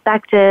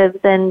perspectives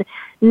and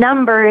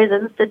numbers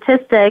and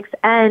statistics,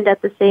 and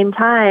at the same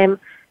time,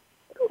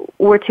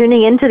 we're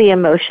tuning into the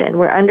emotion.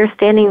 We're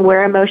understanding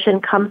where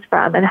emotion comes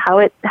from and how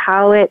it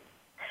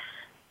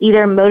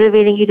either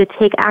motivating you to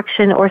take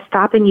action or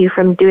stopping you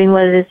from doing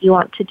what it is you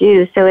want to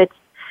do. So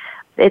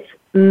it's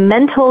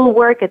mental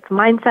work, it's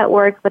mindset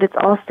work, but it's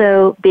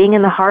also being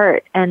in the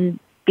heart and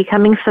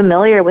becoming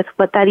familiar with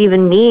what that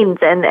even means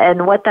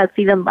and what that's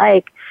even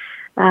like.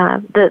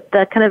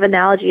 The kind of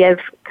analogy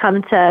I've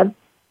come to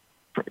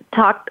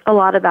talk a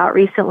lot about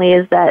recently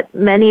is that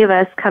many of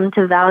us come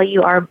to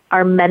value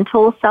our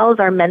mental selves,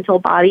 our mental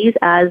bodies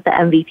as the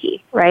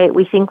MVP, right?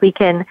 We think we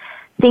can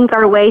think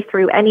our way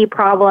through any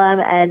problem,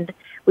 and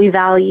we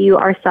value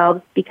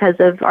ourselves because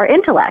of our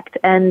intellect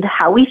and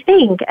how we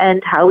think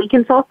and how we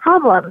can solve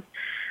problems.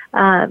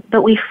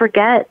 But we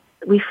forget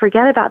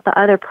about the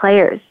other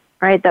players,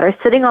 right, that are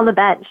sitting on the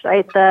bench,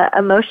 right? The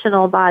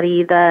emotional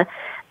body, the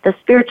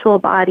spiritual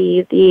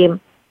body, the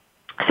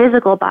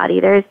physical body.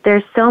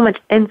 There's so much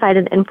insight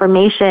and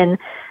information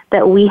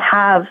that we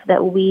have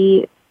that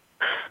we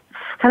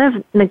kind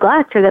of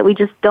neglect, or that we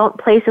just don't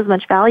place as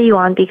much value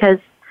on because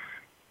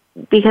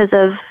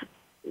of,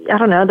 I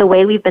don't know, the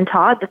way we've been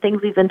taught, the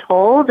things we've been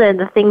told, and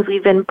the things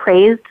we've been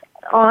praised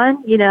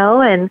on,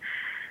 and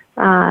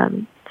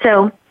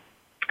so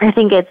I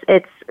think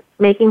it's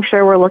making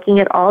sure we're looking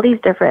at all these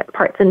different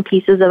parts and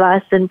pieces of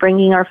us and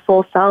bringing our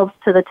full selves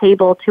to the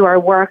table, to our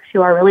work,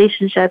 to our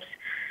relationships,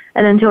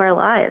 and into our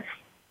lives.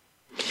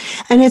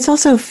 And it's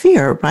also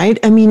fear, right?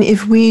 I mean,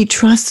 if we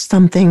trust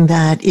something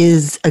that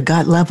is a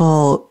gut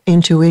level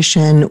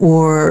intuition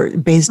or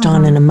based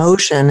on an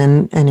emotion,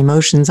 and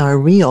emotions are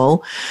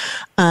real,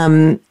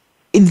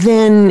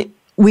 then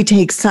we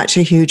take such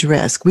a huge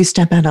risk. We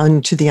step out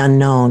into the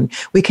unknown.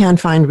 We can't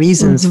find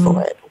reasons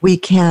for it. We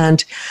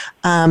can't,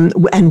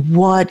 and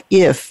what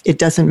if it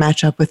doesn't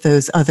match up with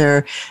those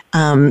other,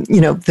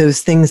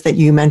 those things that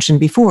you mentioned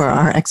before,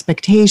 our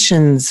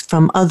expectations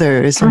from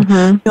others,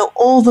 and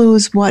all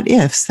those what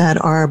ifs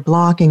that are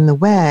blocking the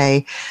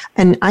way.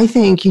 And I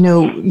think,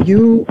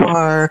 you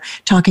are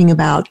talking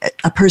about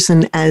a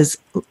person as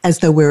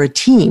though we're a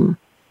team.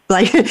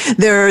 Like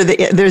there's the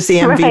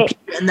MVP, right.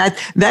 And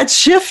that's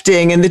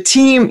shifting, and the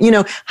team,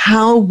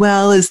 how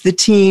well is the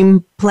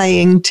team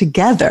playing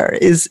together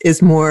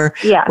is more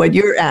what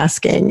you're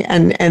asking,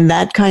 and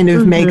that kind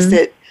of makes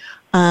it,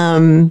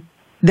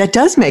 that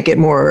does make it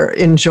more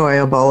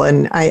enjoyable.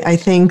 And I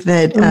think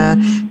that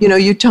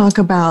you talk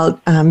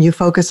about you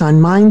focus on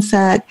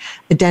mindset,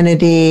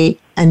 identity,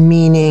 and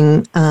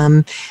meaning,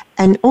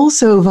 and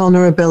also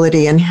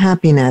vulnerability and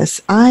happiness.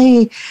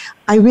 I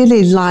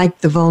really like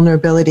the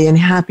vulnerability and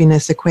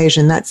happiness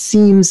equation. That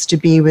seems to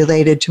be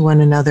related to one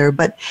another,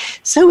 but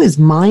so is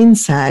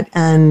mindset.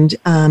 And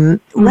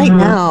right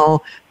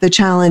now, the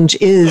challenge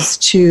is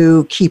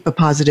to keep a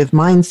positive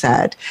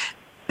mindset,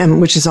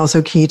 which is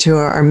also key to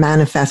our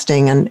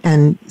manifesting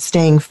and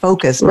staying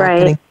focused, not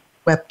getting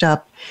swept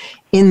up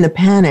in the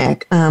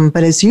panic.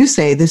 But as you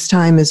say, this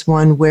time is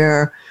one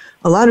where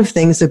a lot of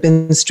things have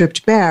been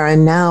stripped bare.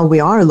 And now we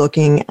are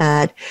looking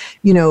at,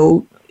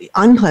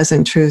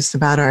 unpleasant truths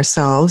about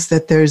ourselves,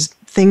 that there's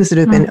things that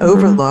have been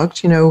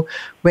overlooked,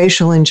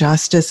 racial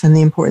injustice and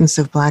the importance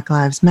of Black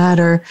Lives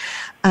Matter,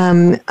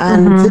 and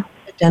the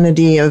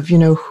identity of,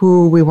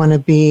 who we want to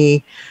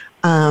be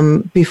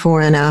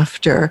before and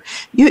after.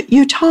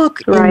 You talk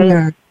in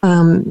your,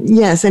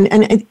 yes,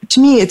 and to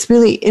me, it's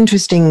really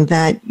interesting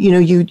that,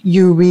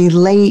 you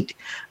relate,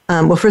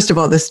 well, first of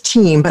all, this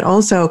team, but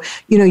also,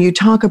 you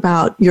talk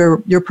about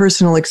your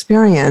personal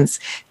experience.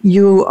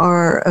 You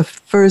are a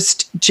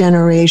first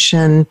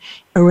generation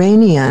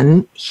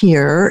Iranian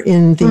here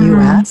in the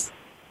U.S.,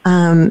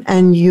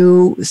 and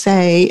you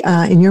say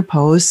in your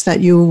post that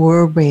you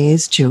were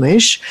raised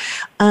Jewish.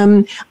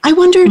 I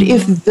wondered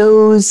if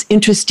those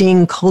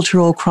interesting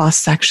cultural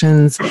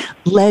cross-sections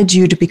led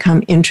you to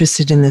become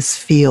interested in this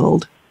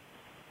field.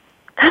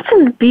 That's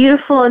a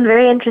beautiful and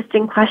very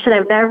interesting question.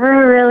 I've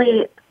never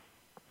really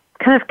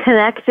kind of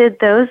connected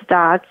those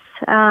dots.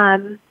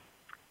 I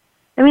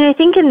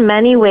think in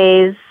many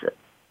ways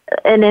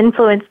an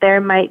influence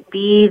there might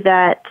be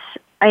that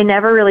I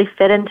never really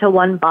fit into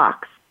one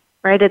box,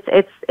 right?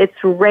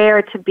 It's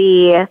rare to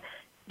be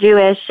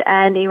Jewish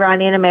and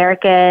Iranian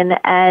American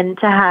and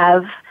to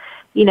have,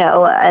 an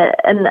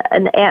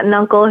aunt and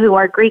uncle who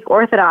are Greek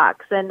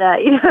Orthodox. And,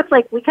 it's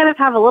like we kind of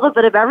have a little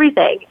bit of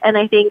everything. And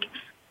I think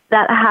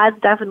that has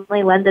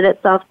definitely lended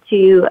itself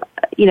to,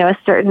 a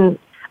certain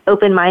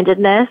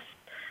open-mindedness,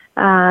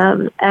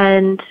 and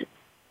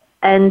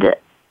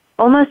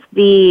almost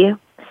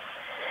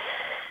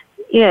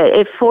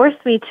it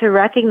forced me to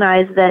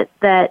recognize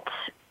that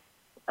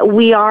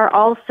we are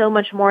all so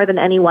much more than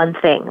any one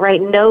thing,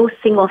 right? No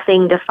single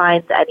thing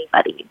defines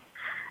anybody.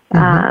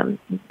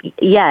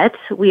 Yet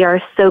we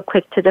are so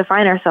quick to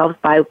define ourselves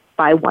by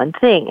one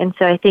thing. And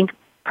so I think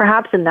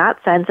perhaps in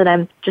that sense, and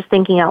I'm just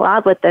thinking out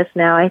loud with this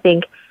now, I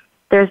think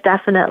there's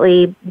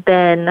definitely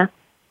been,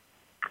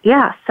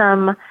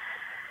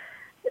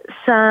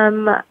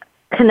 some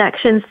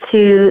connections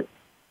to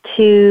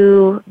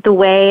the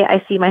way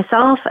I see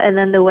myself, and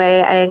then the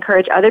way I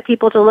encourage other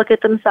people to look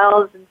at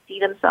themselves and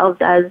see themselves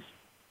as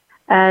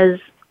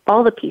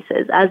all the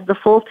pieces, as the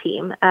full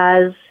team,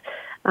 as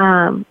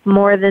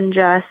more than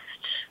just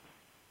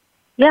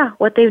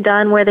what they've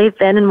done, where they've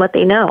been, and what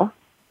they know.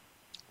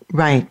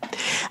 Right.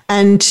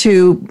 And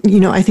to,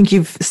 I think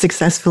you've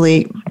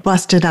successfully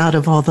busted out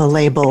of all the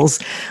labels.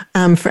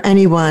 For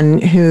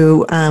anyone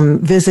who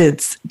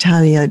visits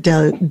Tallia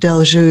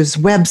Deljou's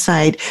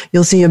website,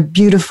 you'll see a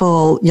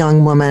beautiful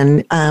young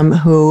woman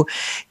who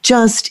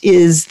just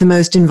is the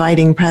most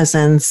inviting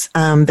presence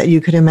that you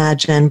could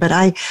imagine. But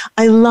I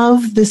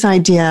love this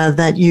idea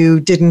that you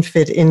didn't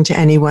fit into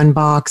any one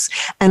box.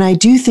 And I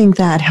do think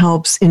that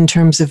helps in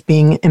terms of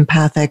being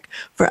empathic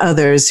for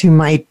others who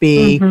might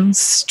be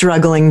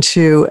struggling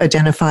to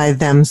identify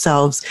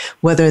themselves,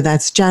 whether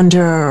that's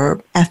gender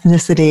or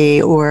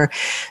ethnicity or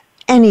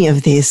any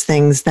of these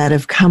things that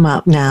have come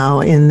up now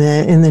in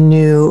the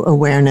new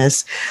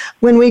awareness.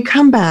 When we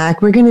come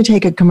back, we're going to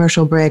take a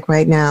commercial break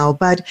right now,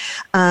 but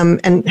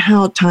and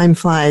how time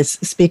flies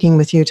speaking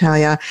with you,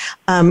 Tallia.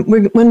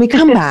 When we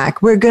come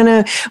back, we're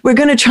going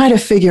to try to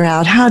figure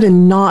out how to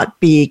not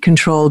be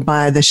controlled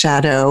by the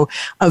shadow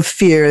of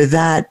fear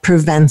that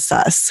prevents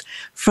us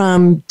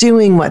from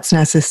doing what's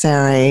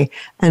necessary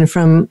and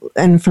from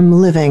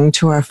living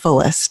to our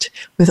fullest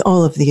with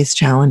all of these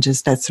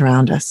challenges that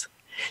surround us.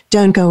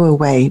 Don't go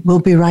away. We'll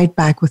be right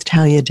back with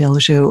Tallia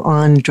Deljou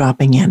on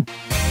Dropping In.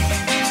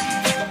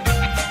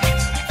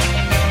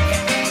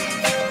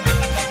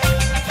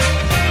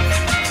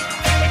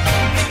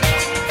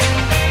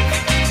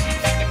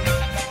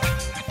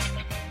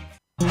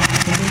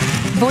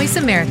 Voice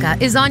America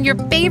is on your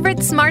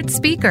favorite smart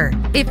speaker.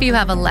 If you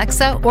have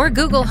Alexa or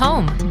Google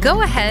Home,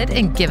 go ahead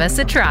and give us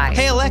a try.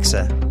 Hey,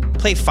 Alexa,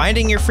 play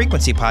Finding Your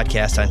Frequency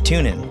podcast on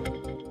TuneIn.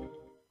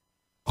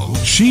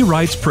 She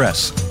Writes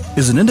Press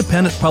is an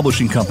independent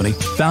publishing company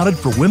founded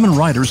for women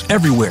writers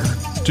everywhere.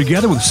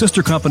 Together with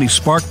sister company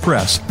Spark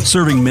Press,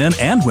 serving men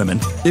and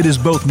women, it is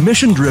both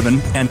mission-driven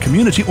and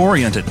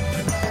community-oriented.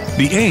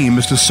 The aim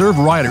is to serve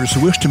writers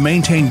who wish to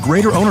maintain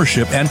greater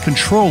ownership and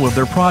control of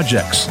their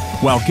projects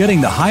while getting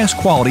the highest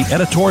quality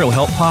editorial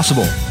help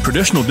possible,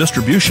 traditional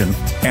distribution,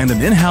 and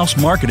an in-house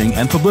marketing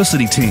and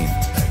publicity team.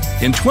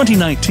 In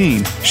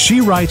 2019, She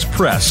Writes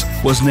Press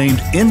was named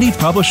Indie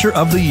Publisher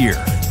of the Year.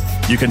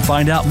 You can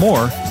find out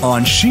more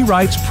on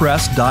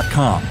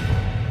shewritespress.com.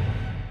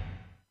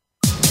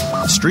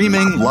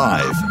 Streaming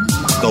live,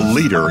 the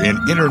leader in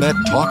Internet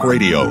talk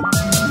radio,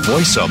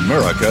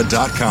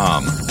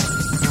 voiceamerica.com.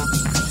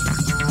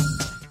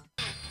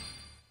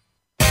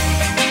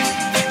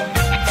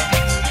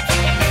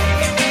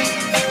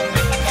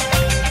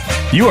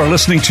 You are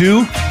listening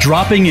to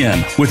Dropping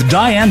In with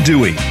Diane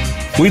Dewey.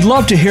 We'd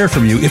love to hear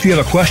from you if you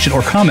have a question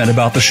or comment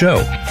about the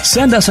show.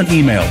 Send us an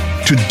email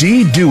to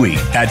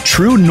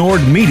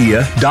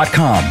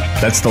ddewey@truenordmedia.com.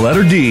 That's the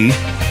letter D,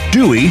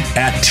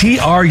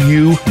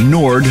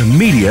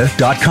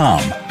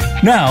 Dewey@trunordmedia.com.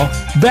 Now,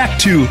 back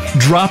to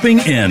Dropping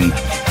In.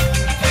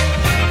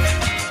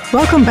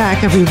 Welcome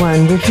back,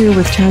 everyone. We're here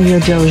with Tallia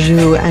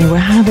Deljou, and we're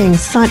having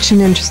such an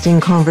interesting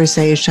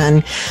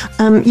conversation.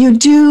 You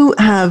do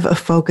have a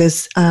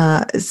focus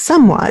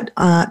somewhat,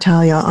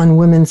 Tallia, on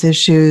women's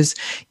issues.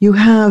 You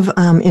have,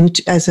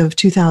 as of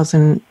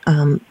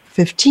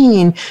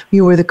 2015,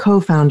 you were the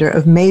co-founder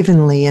of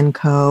Mavenly &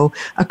 Co.,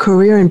 a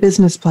career and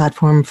business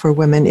platform for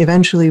women,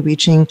 eventually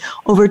reaching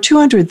over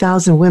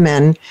 200,000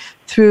 women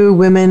through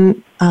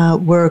Women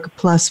Work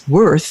Plus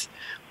Worth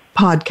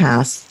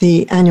podcasts,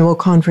 the annual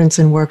conference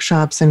and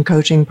workshops and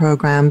coaching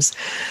programs.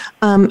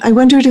 I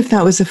wondered if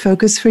that was a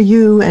focus for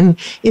you, and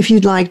if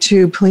you'd like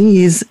to,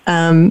 please,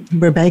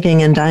 we're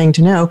begging and dying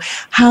to know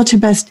how to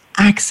best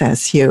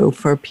access you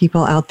for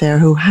people out there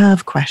who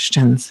have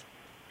questions.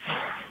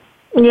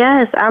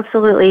 Yes,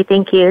 absolutely.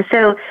 Thank you.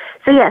 So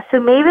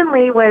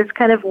Mavenly was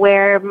kind of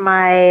where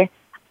my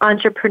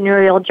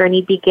entrepreneurial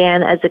journey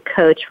began as a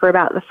coach for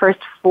about the first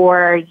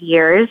 4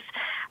 years.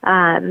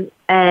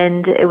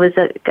 And it was,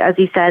 as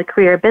you said,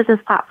 career business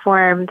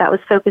platform that was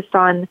focused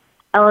on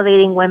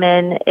elevating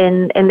women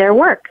in their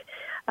work.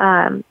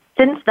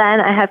 Since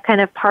then, I have kind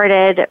of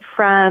parted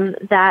from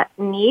that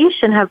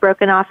niche and have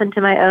broken off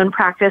into my own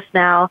practice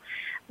now.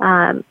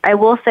 I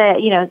will say,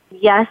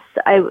 yes,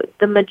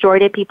 the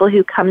majority of people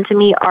who come to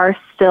me are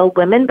still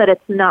women, but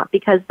it's not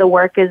because the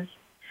work is,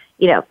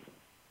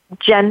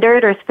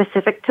 gendered or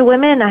specific to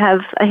women. I have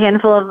a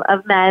handful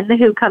of men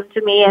who come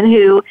to me and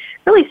who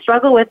really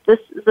struggle with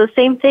the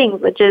same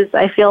things, which is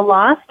I feel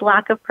lost,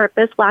 lack of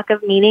purpose, lack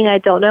of meaning. I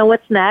don't know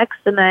what's next,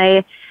 and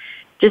I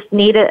just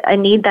need I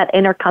need that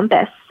inner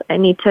compass. I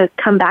need to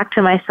come back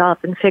to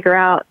myself and figure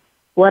out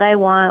what I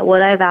want,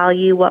 what I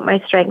value, what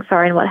my strengths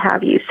are, and what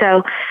have you.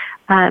 So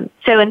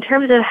in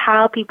terms of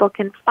how people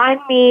can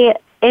find me,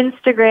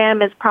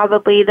 Instagram is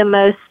probably the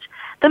most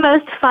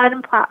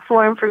fun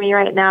platform for me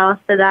right now.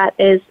 So that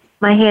is,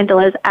 my handle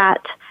is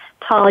at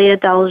Tallia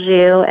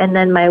Deljou, and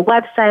then my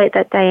website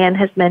that Diane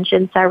has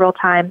mentioned several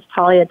times,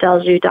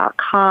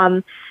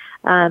 talliadeljou.com.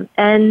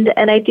 And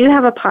I do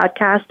have a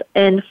podcast.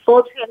 In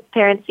full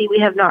transparency, we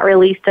have not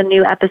released a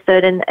new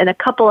episode in a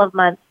couple of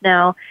months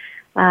now.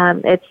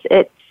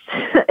 It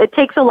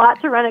takes a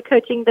lot to run a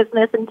coaching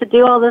business and to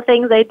do all the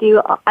things I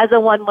do as a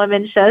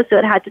one-woman show, so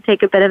it had to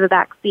take a bit of a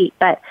back seat.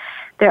 But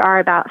there are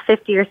about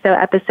 50 or so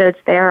episodes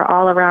there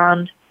all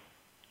around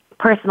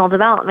personal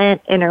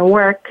development, inner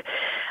work.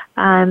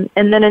 And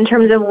then in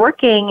terms of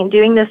working and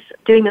doing this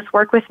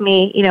work with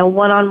me,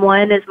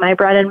 one-on-one is my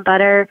bread and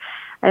butter.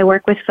 I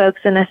work with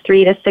folks in a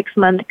 3 to 6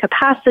 month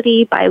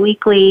capacity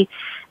biweekly.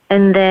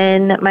 And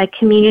then my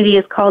community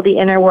is called the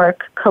Inner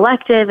Work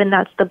Collective, and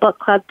that's the book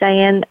club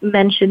Diane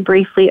mentioned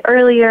briefly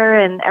earlier.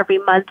 And every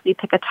month we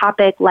pick a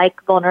topic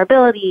like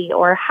vulnerability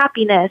or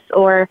happiness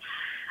or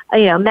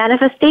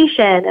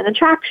manifestation and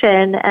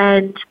attraction,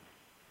 and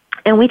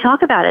we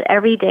talk about it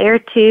every day or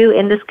two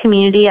in this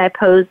community. I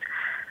pose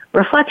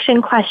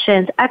reflection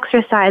questions,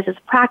 exercises,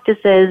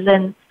 practices,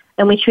 and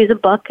we choose a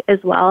book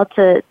as well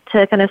to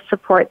kind of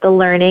support the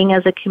learning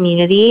as a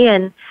community.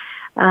 And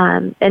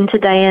to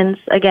Diane's,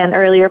 again,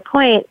 earlier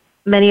point,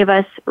 many of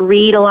us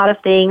read a lot of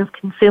things,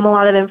 consume a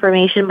lot of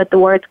information, but the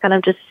words kind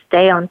of just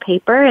stay on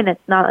paper, and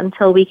it's not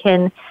until we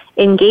can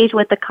engage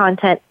with the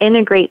content,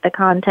 integrate the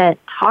content,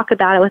 talk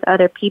about it with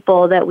other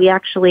people that we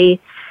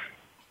actually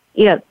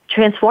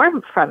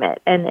transform from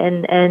it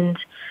and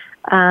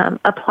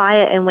apply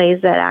it in ways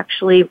that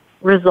actually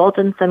result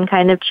in some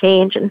kind of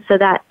change. And so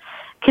that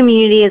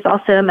community is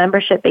also a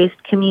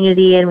membership-based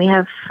community, and we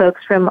have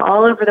folks from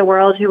all over the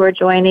world who are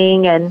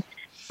joining, and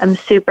I'm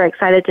super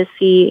excited to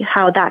see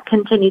how that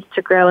continues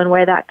to grow and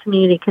where that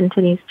community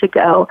continues to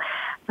go.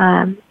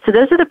 So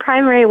those are the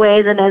primary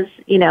ways, and as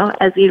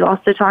you've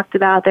also talked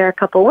about, there are a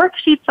couple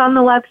worksheets on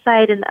the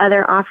website and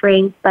other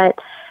offerings, but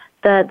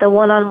the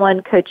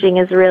one-on-one coaching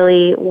is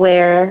really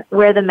where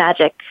the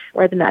magic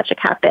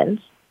happens.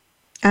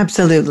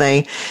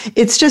 Absolutely.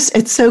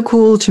 It's so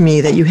cool to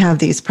me that you have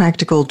these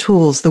practical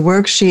tools, the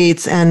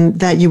worksheets, and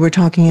that you were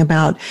talking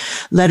about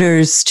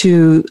letters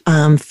to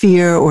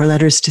fear or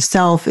letters to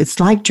self. It's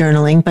like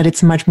journaling, but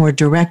it's much more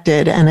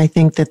directed. And I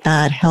think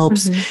that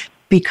helps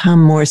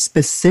become more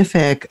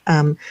specific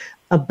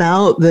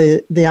about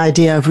the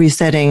idea of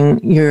resetting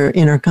your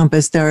inner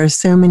compass. There are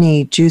so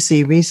many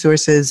juicy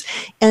resources.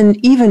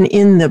 And even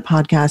in the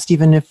podcast,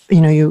 even if,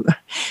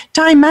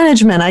 time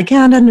management, I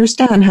can't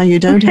understand how you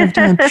don't have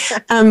time.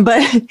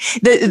 But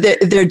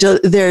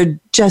they're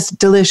just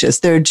delicious.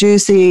 They're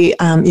juicy.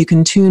 You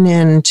can tune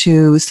in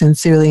to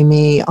Sincerely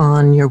Me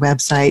on your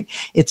website.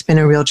 It's been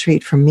a real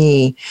treat for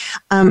me.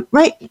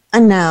 Right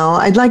now,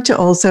 I'd like to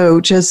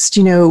also just,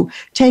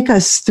 take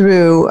us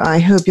through, I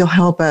hope you'll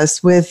help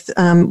us with,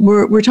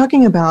 we're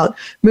talking about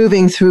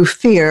moving through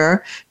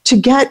fear to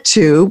get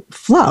to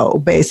flow,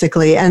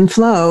 basically. And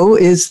Flow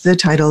is the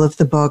title of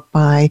the book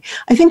by,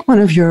 I think, one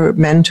of your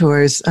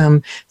mentors,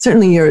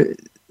 certainly your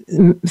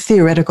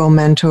theoretical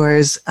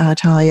mentors,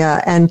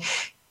 Tallia. And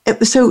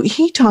so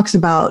he talks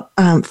about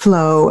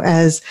flow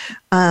as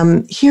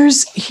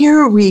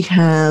here we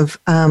have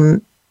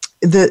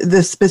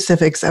the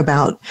specifics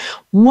about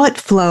what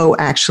flow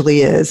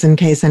actually is, in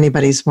case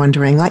anybody's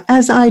wondering, like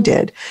as I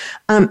did.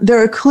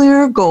 There are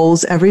clear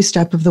goals every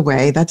step of the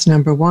way. That's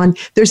number one.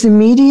 There's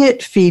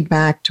immediate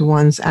feedback to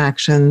one's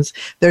actions.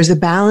 There's a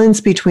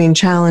balance between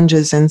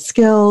challenges and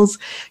skills.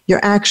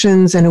 Your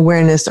actions and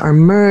awareness are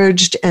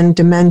merged, and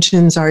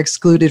dimensions are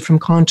excluded from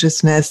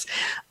consciousness,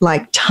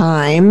 like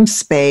time,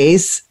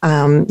 space.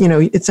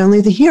 It's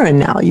only the here and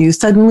now. You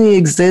suddenly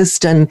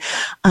exist, and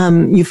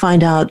you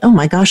find out, oh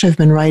my gosh, I've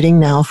been writing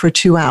now for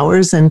 2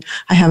 hours and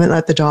I haven't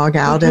let the dog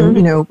out. And,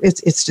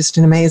 it's just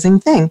an amazing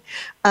thing.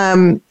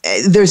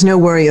 There's no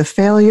worry of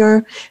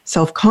failure.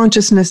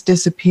 Self-consciousness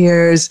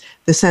disappears.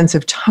 The sense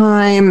of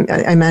time,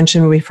 I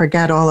mentioned, we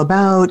forget all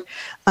about.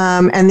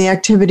 And the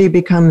activity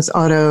becomes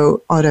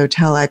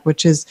autotelic,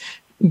 which is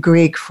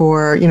Greek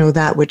for,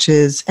 that which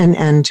is an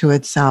end to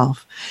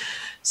itself.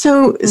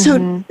 So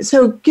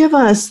give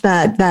us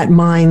that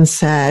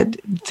mindset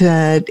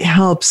that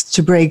helps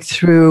to break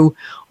through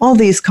all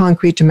these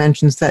concrete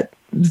dimensions that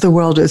the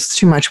world is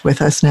too much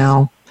with us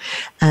now,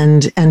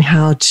 and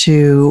how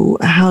to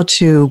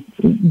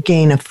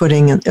gain a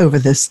footing over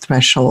this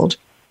threshold.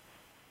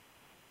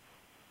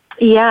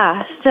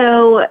 Yeah.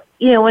 So,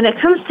 when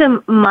it comes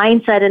to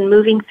mindset and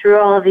moving through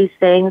all of these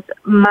things,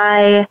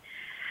 my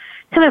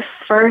kind of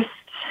first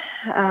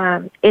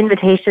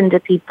invitation to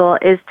people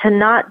is to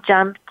not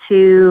jump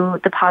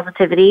to the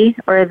positivity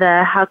or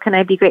the how can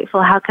I be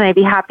grateful, how can I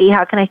be happy,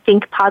 how can I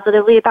think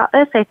positively about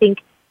this. I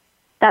think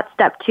that's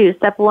step two.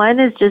 Step one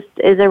is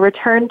a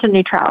return to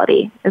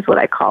neutrality, is what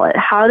I call it.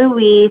 How do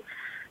we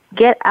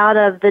get out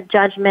of the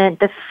judgment,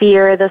 the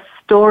fear, the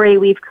story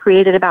we've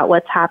created about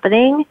what's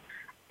happening,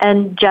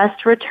 and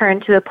just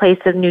return to a place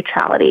of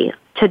neutrality,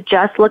 to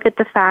just look at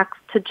the facts,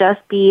 to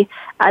just be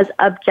as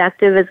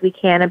objective as we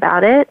can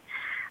about it.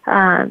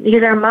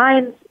 Because our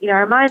minds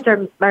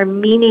are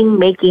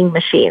meaning-making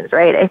machines,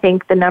 right? I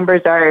think the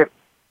numbers are,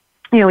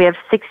 we have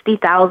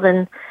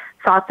 60,000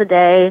 thoughts a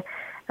day,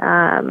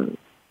 80%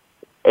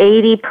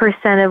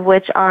 of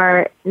which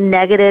are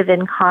negative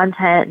in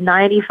content,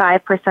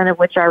 95% of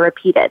which are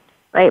repeated,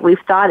 right?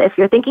 We've thought, if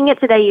you're thinking it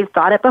today, you've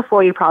thought it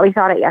before, you probably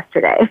thought it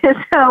yesterday.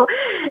 So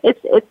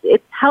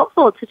it's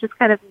helpful to just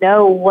kind of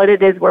know what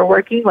it is we're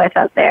working with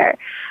out there.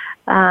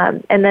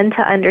 And then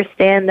to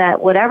understand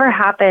that whatever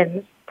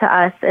happens to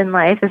us in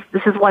life,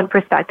 this is one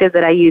perspective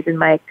that I use in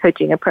my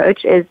coaching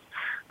approach, is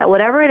that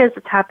whatever it is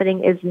that's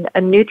happening is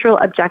a neutral,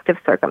 objective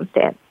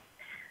circumstance.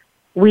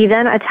 We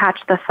then attach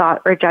the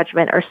thought or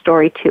judgment or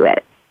story to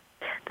it.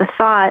 The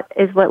thought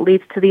is what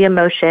leads to the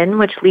emotion,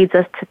 which leads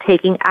us to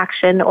taking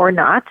action or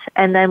not,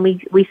 and then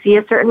we see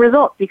a certain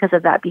result because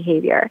of that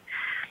behavior.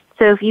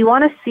 So if you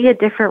want to see a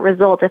different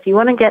result, if you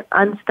want to get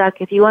unstuck,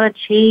 if you want to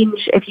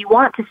change, if you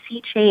want to see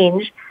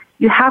change,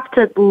 you have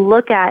to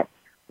look at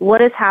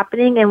what is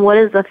happening and what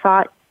is the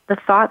thought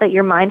that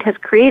your mind has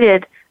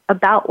created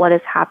about what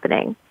is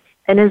happening.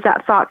 And is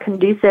that thought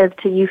conducive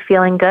to you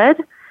feeling good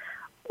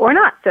or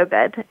not so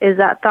good? Is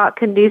that thought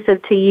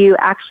conducive to you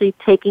actually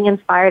taking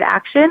inspired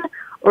action,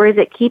 or is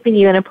it keeping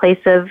you in a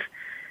place of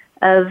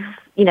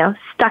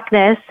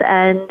stuckness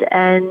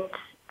and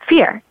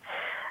fear?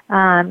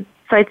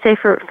 So I'd say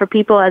for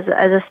people as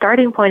a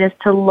starting point is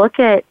to look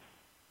at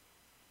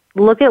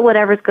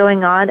whatever's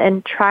going on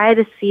and try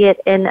to see it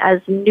in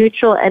as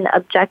neutral and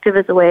objective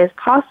as a way as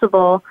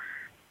possible.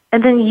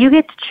 And then you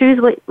get to choose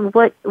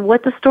what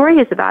the story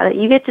is about it.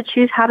 You get to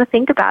choose how to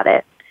think about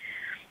it.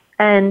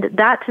 And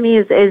that to me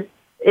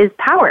is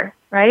power,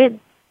 right?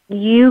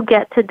 You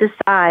get to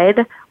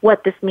decide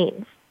what this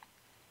means.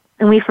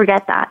 And we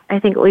forget that. I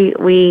think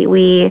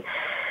we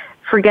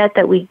forget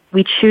that we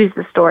choose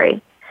the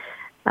story.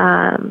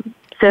 So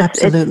if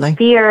it's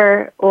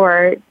fear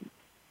or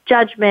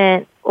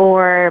judgment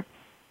or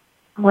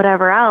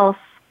whatever else,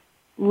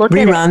 look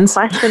Reruns.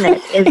 at it, question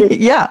it. Is it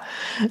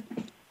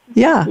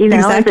yeah,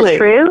 exactly. Is it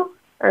true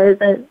or is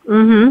it?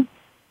 Mm-hmm.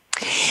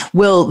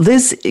 Well,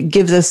 this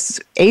gives us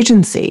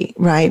agency,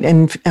 right,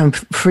 and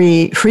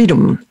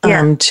freedom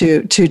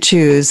to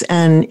choose,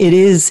 and it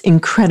is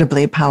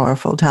incredibly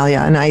powerful,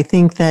 Tallia. And I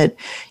think that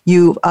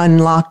you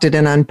unlocked it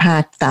and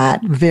unpacked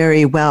that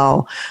very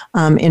well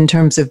in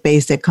terms of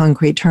basic,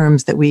 concrete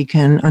terms that we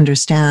can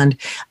understand.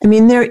 I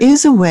mean, there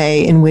is a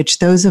way in which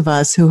those of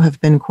us who have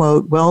been,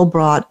 quote, well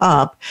brought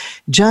up,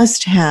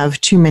 just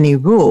have too many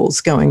rules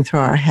going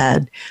through our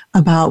head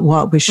about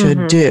what we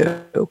should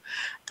do.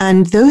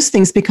 And those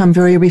things become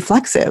very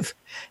reflexive.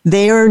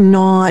 They are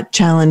not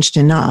challenged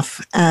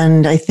enough.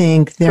 And I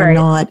think they're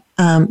not,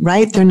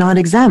 they're not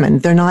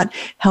examined. They're not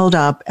held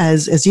up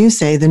as you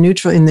say, in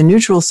the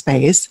neutral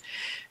space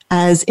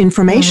as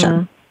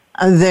information.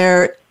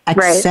 They're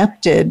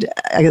accepted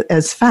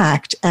as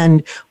fact.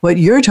 And what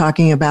you're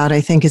talking about,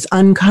 I think, is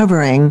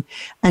uncovering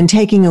and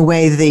taking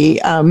away the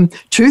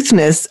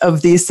truthness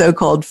of these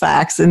so-called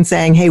facts and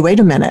saying, hey, wait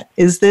a minute,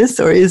 is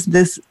this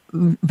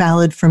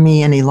valid for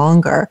me any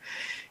longer?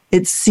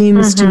 It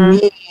seems to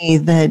me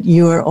that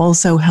you are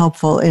also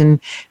helpful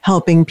in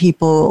helping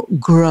people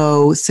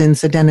grow,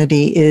 since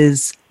identity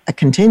is a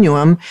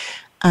continuum,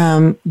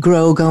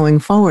 grow going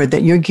forward,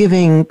 that you're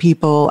giving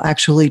people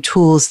actually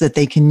tools that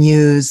they can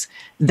use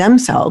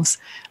themselves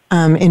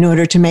in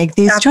order to make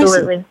these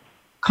choices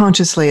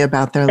consciously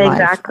about their life.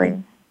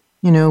 Exactly.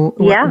 You know,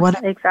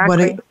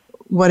 exactly.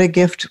 What a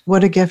gift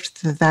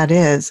that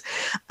is.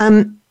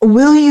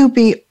 Will you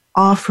be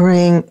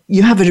offering,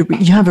 you have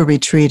a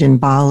retreat in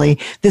Bali.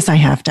 This I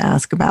have to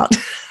ask about.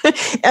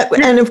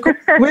 And of course,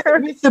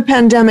 with the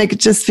pandemic, it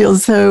just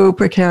feels so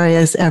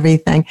precarious,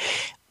 everything.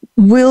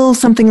 Will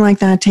something like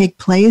that take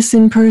place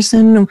in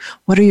person?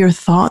 What are your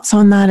thoughts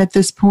on that at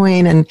this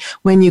point? And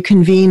when you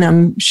convene,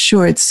 I'm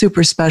sure it's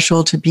super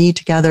special to be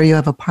together. You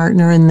have a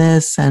partner in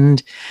this,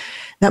 and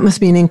that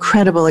must be an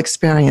incredible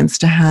experience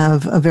to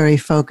have a very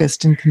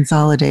focused and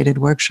consolidated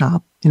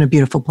workshop in a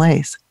beautiful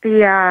place.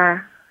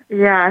 Yeah.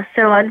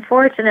 So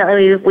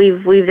unfortunately,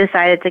 we've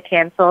decided to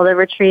cancel the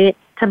retreat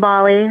to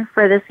Bali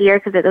for this year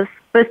because it was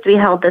supposed to be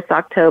held this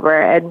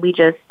October, and we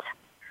just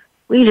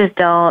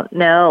don't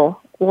know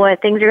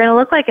what things are going to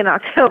look like in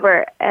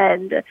October,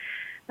 and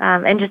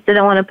just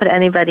didn't want to put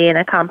anybody in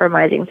a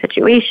compromising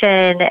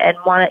situation, and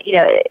want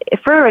to,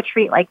 for a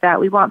retreat like that,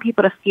 we want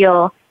people to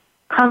feel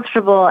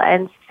comfortable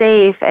and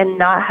safe and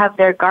not have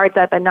their guards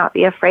up and not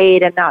be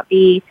afraid and not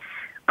be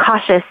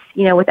cautious,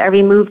 with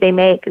every move they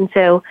make. And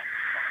so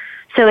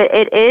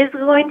it is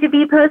going to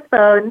be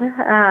postponed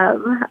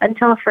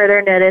until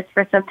further notice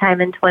for sometime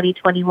in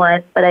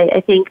 2021. But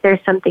I think there's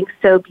something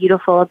so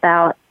beautiful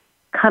about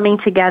coming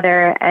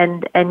together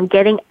and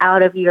getting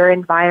out of your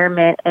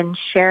environment and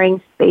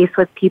sharing space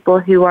with people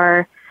who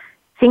are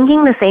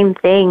thinking the same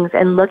things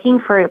and looking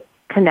for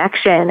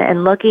connection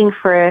and looking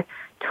for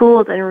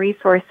tools and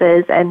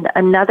resources and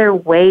another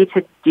way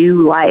to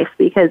do life.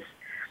 Because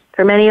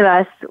for many of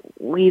us,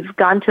 we've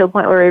gone to a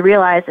point where we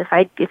realize if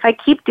I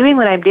keep doing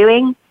what I'm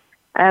doing,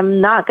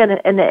 I'm not going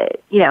to, and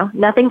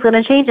nothing's going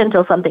to change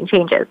until something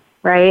changes,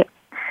 right?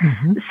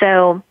 Mm-hmm.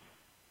 So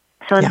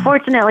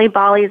unfortunately,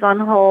 Bali's on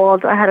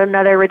hold. I had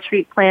another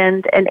retreat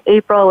planned in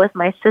April with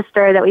my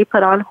sister that we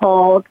put on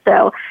hold.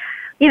 So,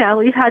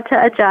 we've had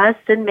to adjust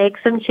and make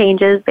some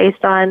changes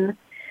based on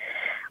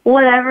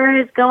whatever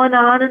is going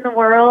on in the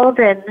world.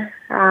 And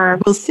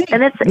we'll see.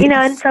 And it's,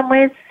 in some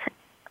ways,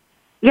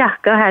 yeah,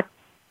 go ahead.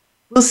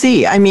 We'll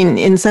see. I mean,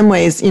 in some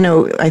ways,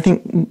 I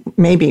think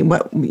maybe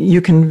what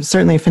you can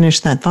certainly finish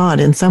that thought.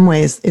 In some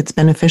ways, it's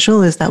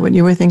beneficial. Is that what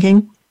you were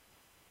thinking?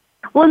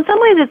 Well, in some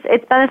ways,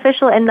 it's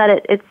beneficial in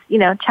that it's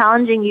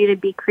challenging you to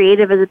be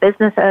creative as a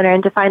business owner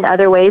and to find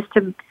other ways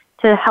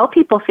to help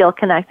people feel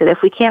connected.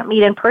 If we can't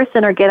meet in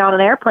person or get on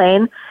an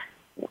airplane,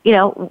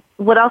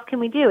 what else can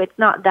we do? It's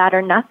not that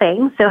or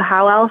nothing. So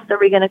how else are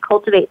we going to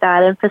cultivate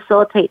that and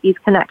facilitate these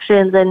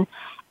connections and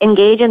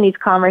engage in these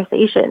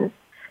conversations?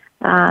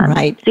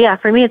 Right. So yeah,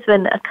 for me, it's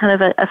been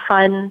kind of a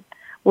fun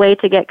way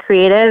to get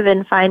creative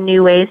and find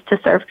new ways to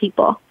serve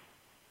people.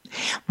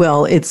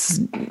 Well, it's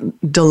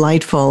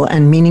delightful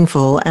and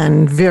meaningful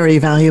and very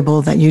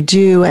valuable that you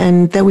do,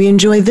 and that we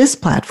enjoy this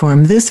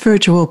platform, this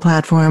virtual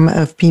platform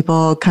of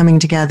people coming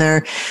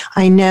together.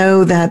 I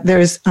know that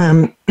there's,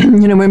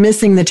 we're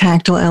missing the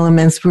tactile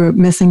elements, we're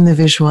missing the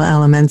visual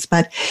elements,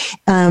 but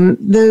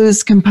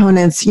those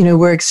components,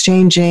 we're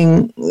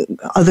exchanging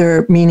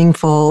other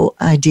meaningful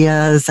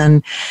ideas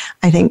and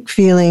I think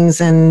feelings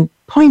and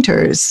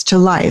pointers to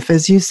life,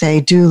 as you say,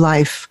 do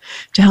life,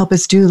 to help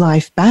us do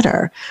life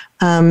better.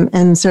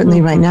 And certainly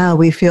right now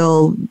we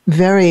feel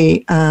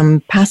very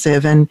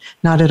passive and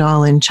not at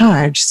all in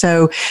charge.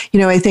 So,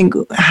 I think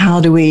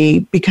how do we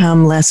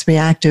become less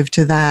reactive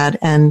to that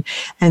and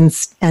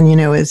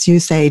as you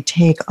say,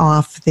 take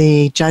off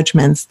the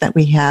judgments that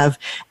we have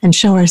and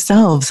show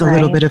ourselves a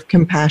little bit of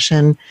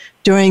compassion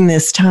during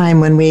this time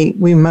when we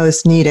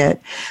most need it.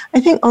 I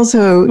think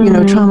also,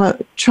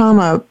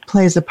 trauma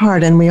plays a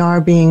part, and we are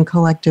being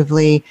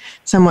collectively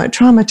somewhat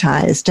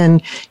traumatized.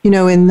 And,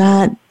 in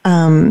that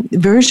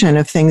version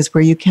of things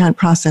where you can't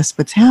process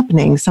what's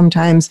happening,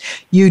 sometimes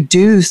you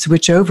do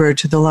switch over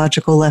to the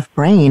logical left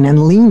brain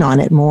and lean on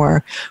it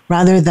more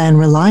rather than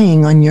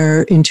relying on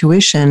your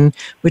intuition,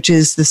 which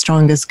is the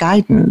strongest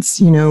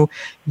guidance.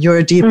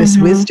 Your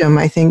deepest wisdom.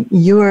 I think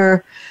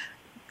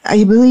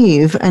I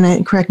believe,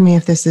 and correct me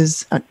if this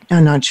is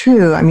not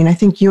true, I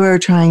think you are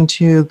trying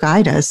to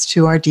guide us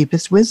to our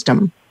deepest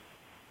wisdom.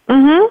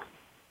 Mm-hmm.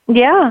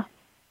 Yeah,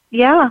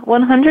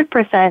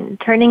 100%.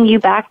 Turning you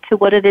back to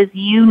what it is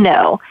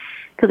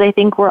because I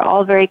think we're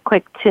all very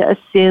quick to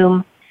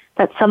assume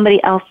that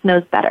somebody else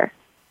knows better.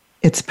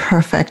 It's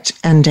perfect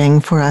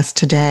ending for us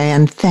today.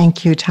 And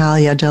thank you,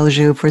 Tallia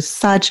Deljou, for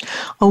such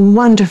a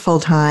wonderful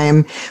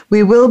time.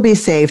 We will be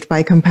saved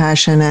by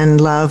compassion and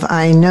love.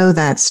 I know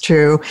that's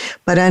true.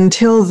 But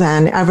until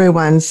then,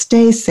 everyone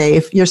stay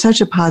safe. You're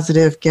such a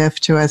positive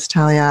gift to us,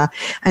 Tallia.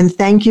 And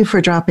thank you for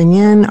dropping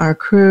in, our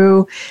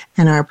crew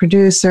and our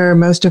producer.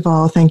 Most of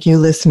all, thank you,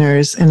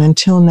 listeners. And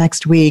until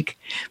next week,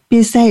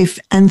 be safe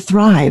and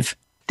thrive.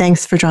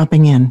 Thanks for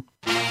dropping in.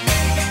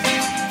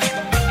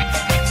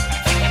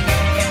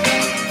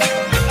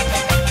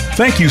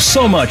 Thank you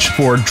so much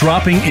for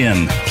dropping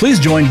in. Please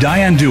join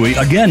Diane Dewey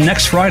again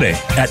next Friday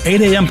at 8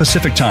 a.m.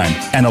 Pacific Time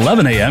and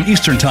 11 a.m.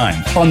 Eastern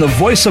Time on the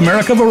Voice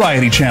America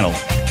Variety Channel.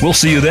 We'll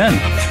see you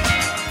then.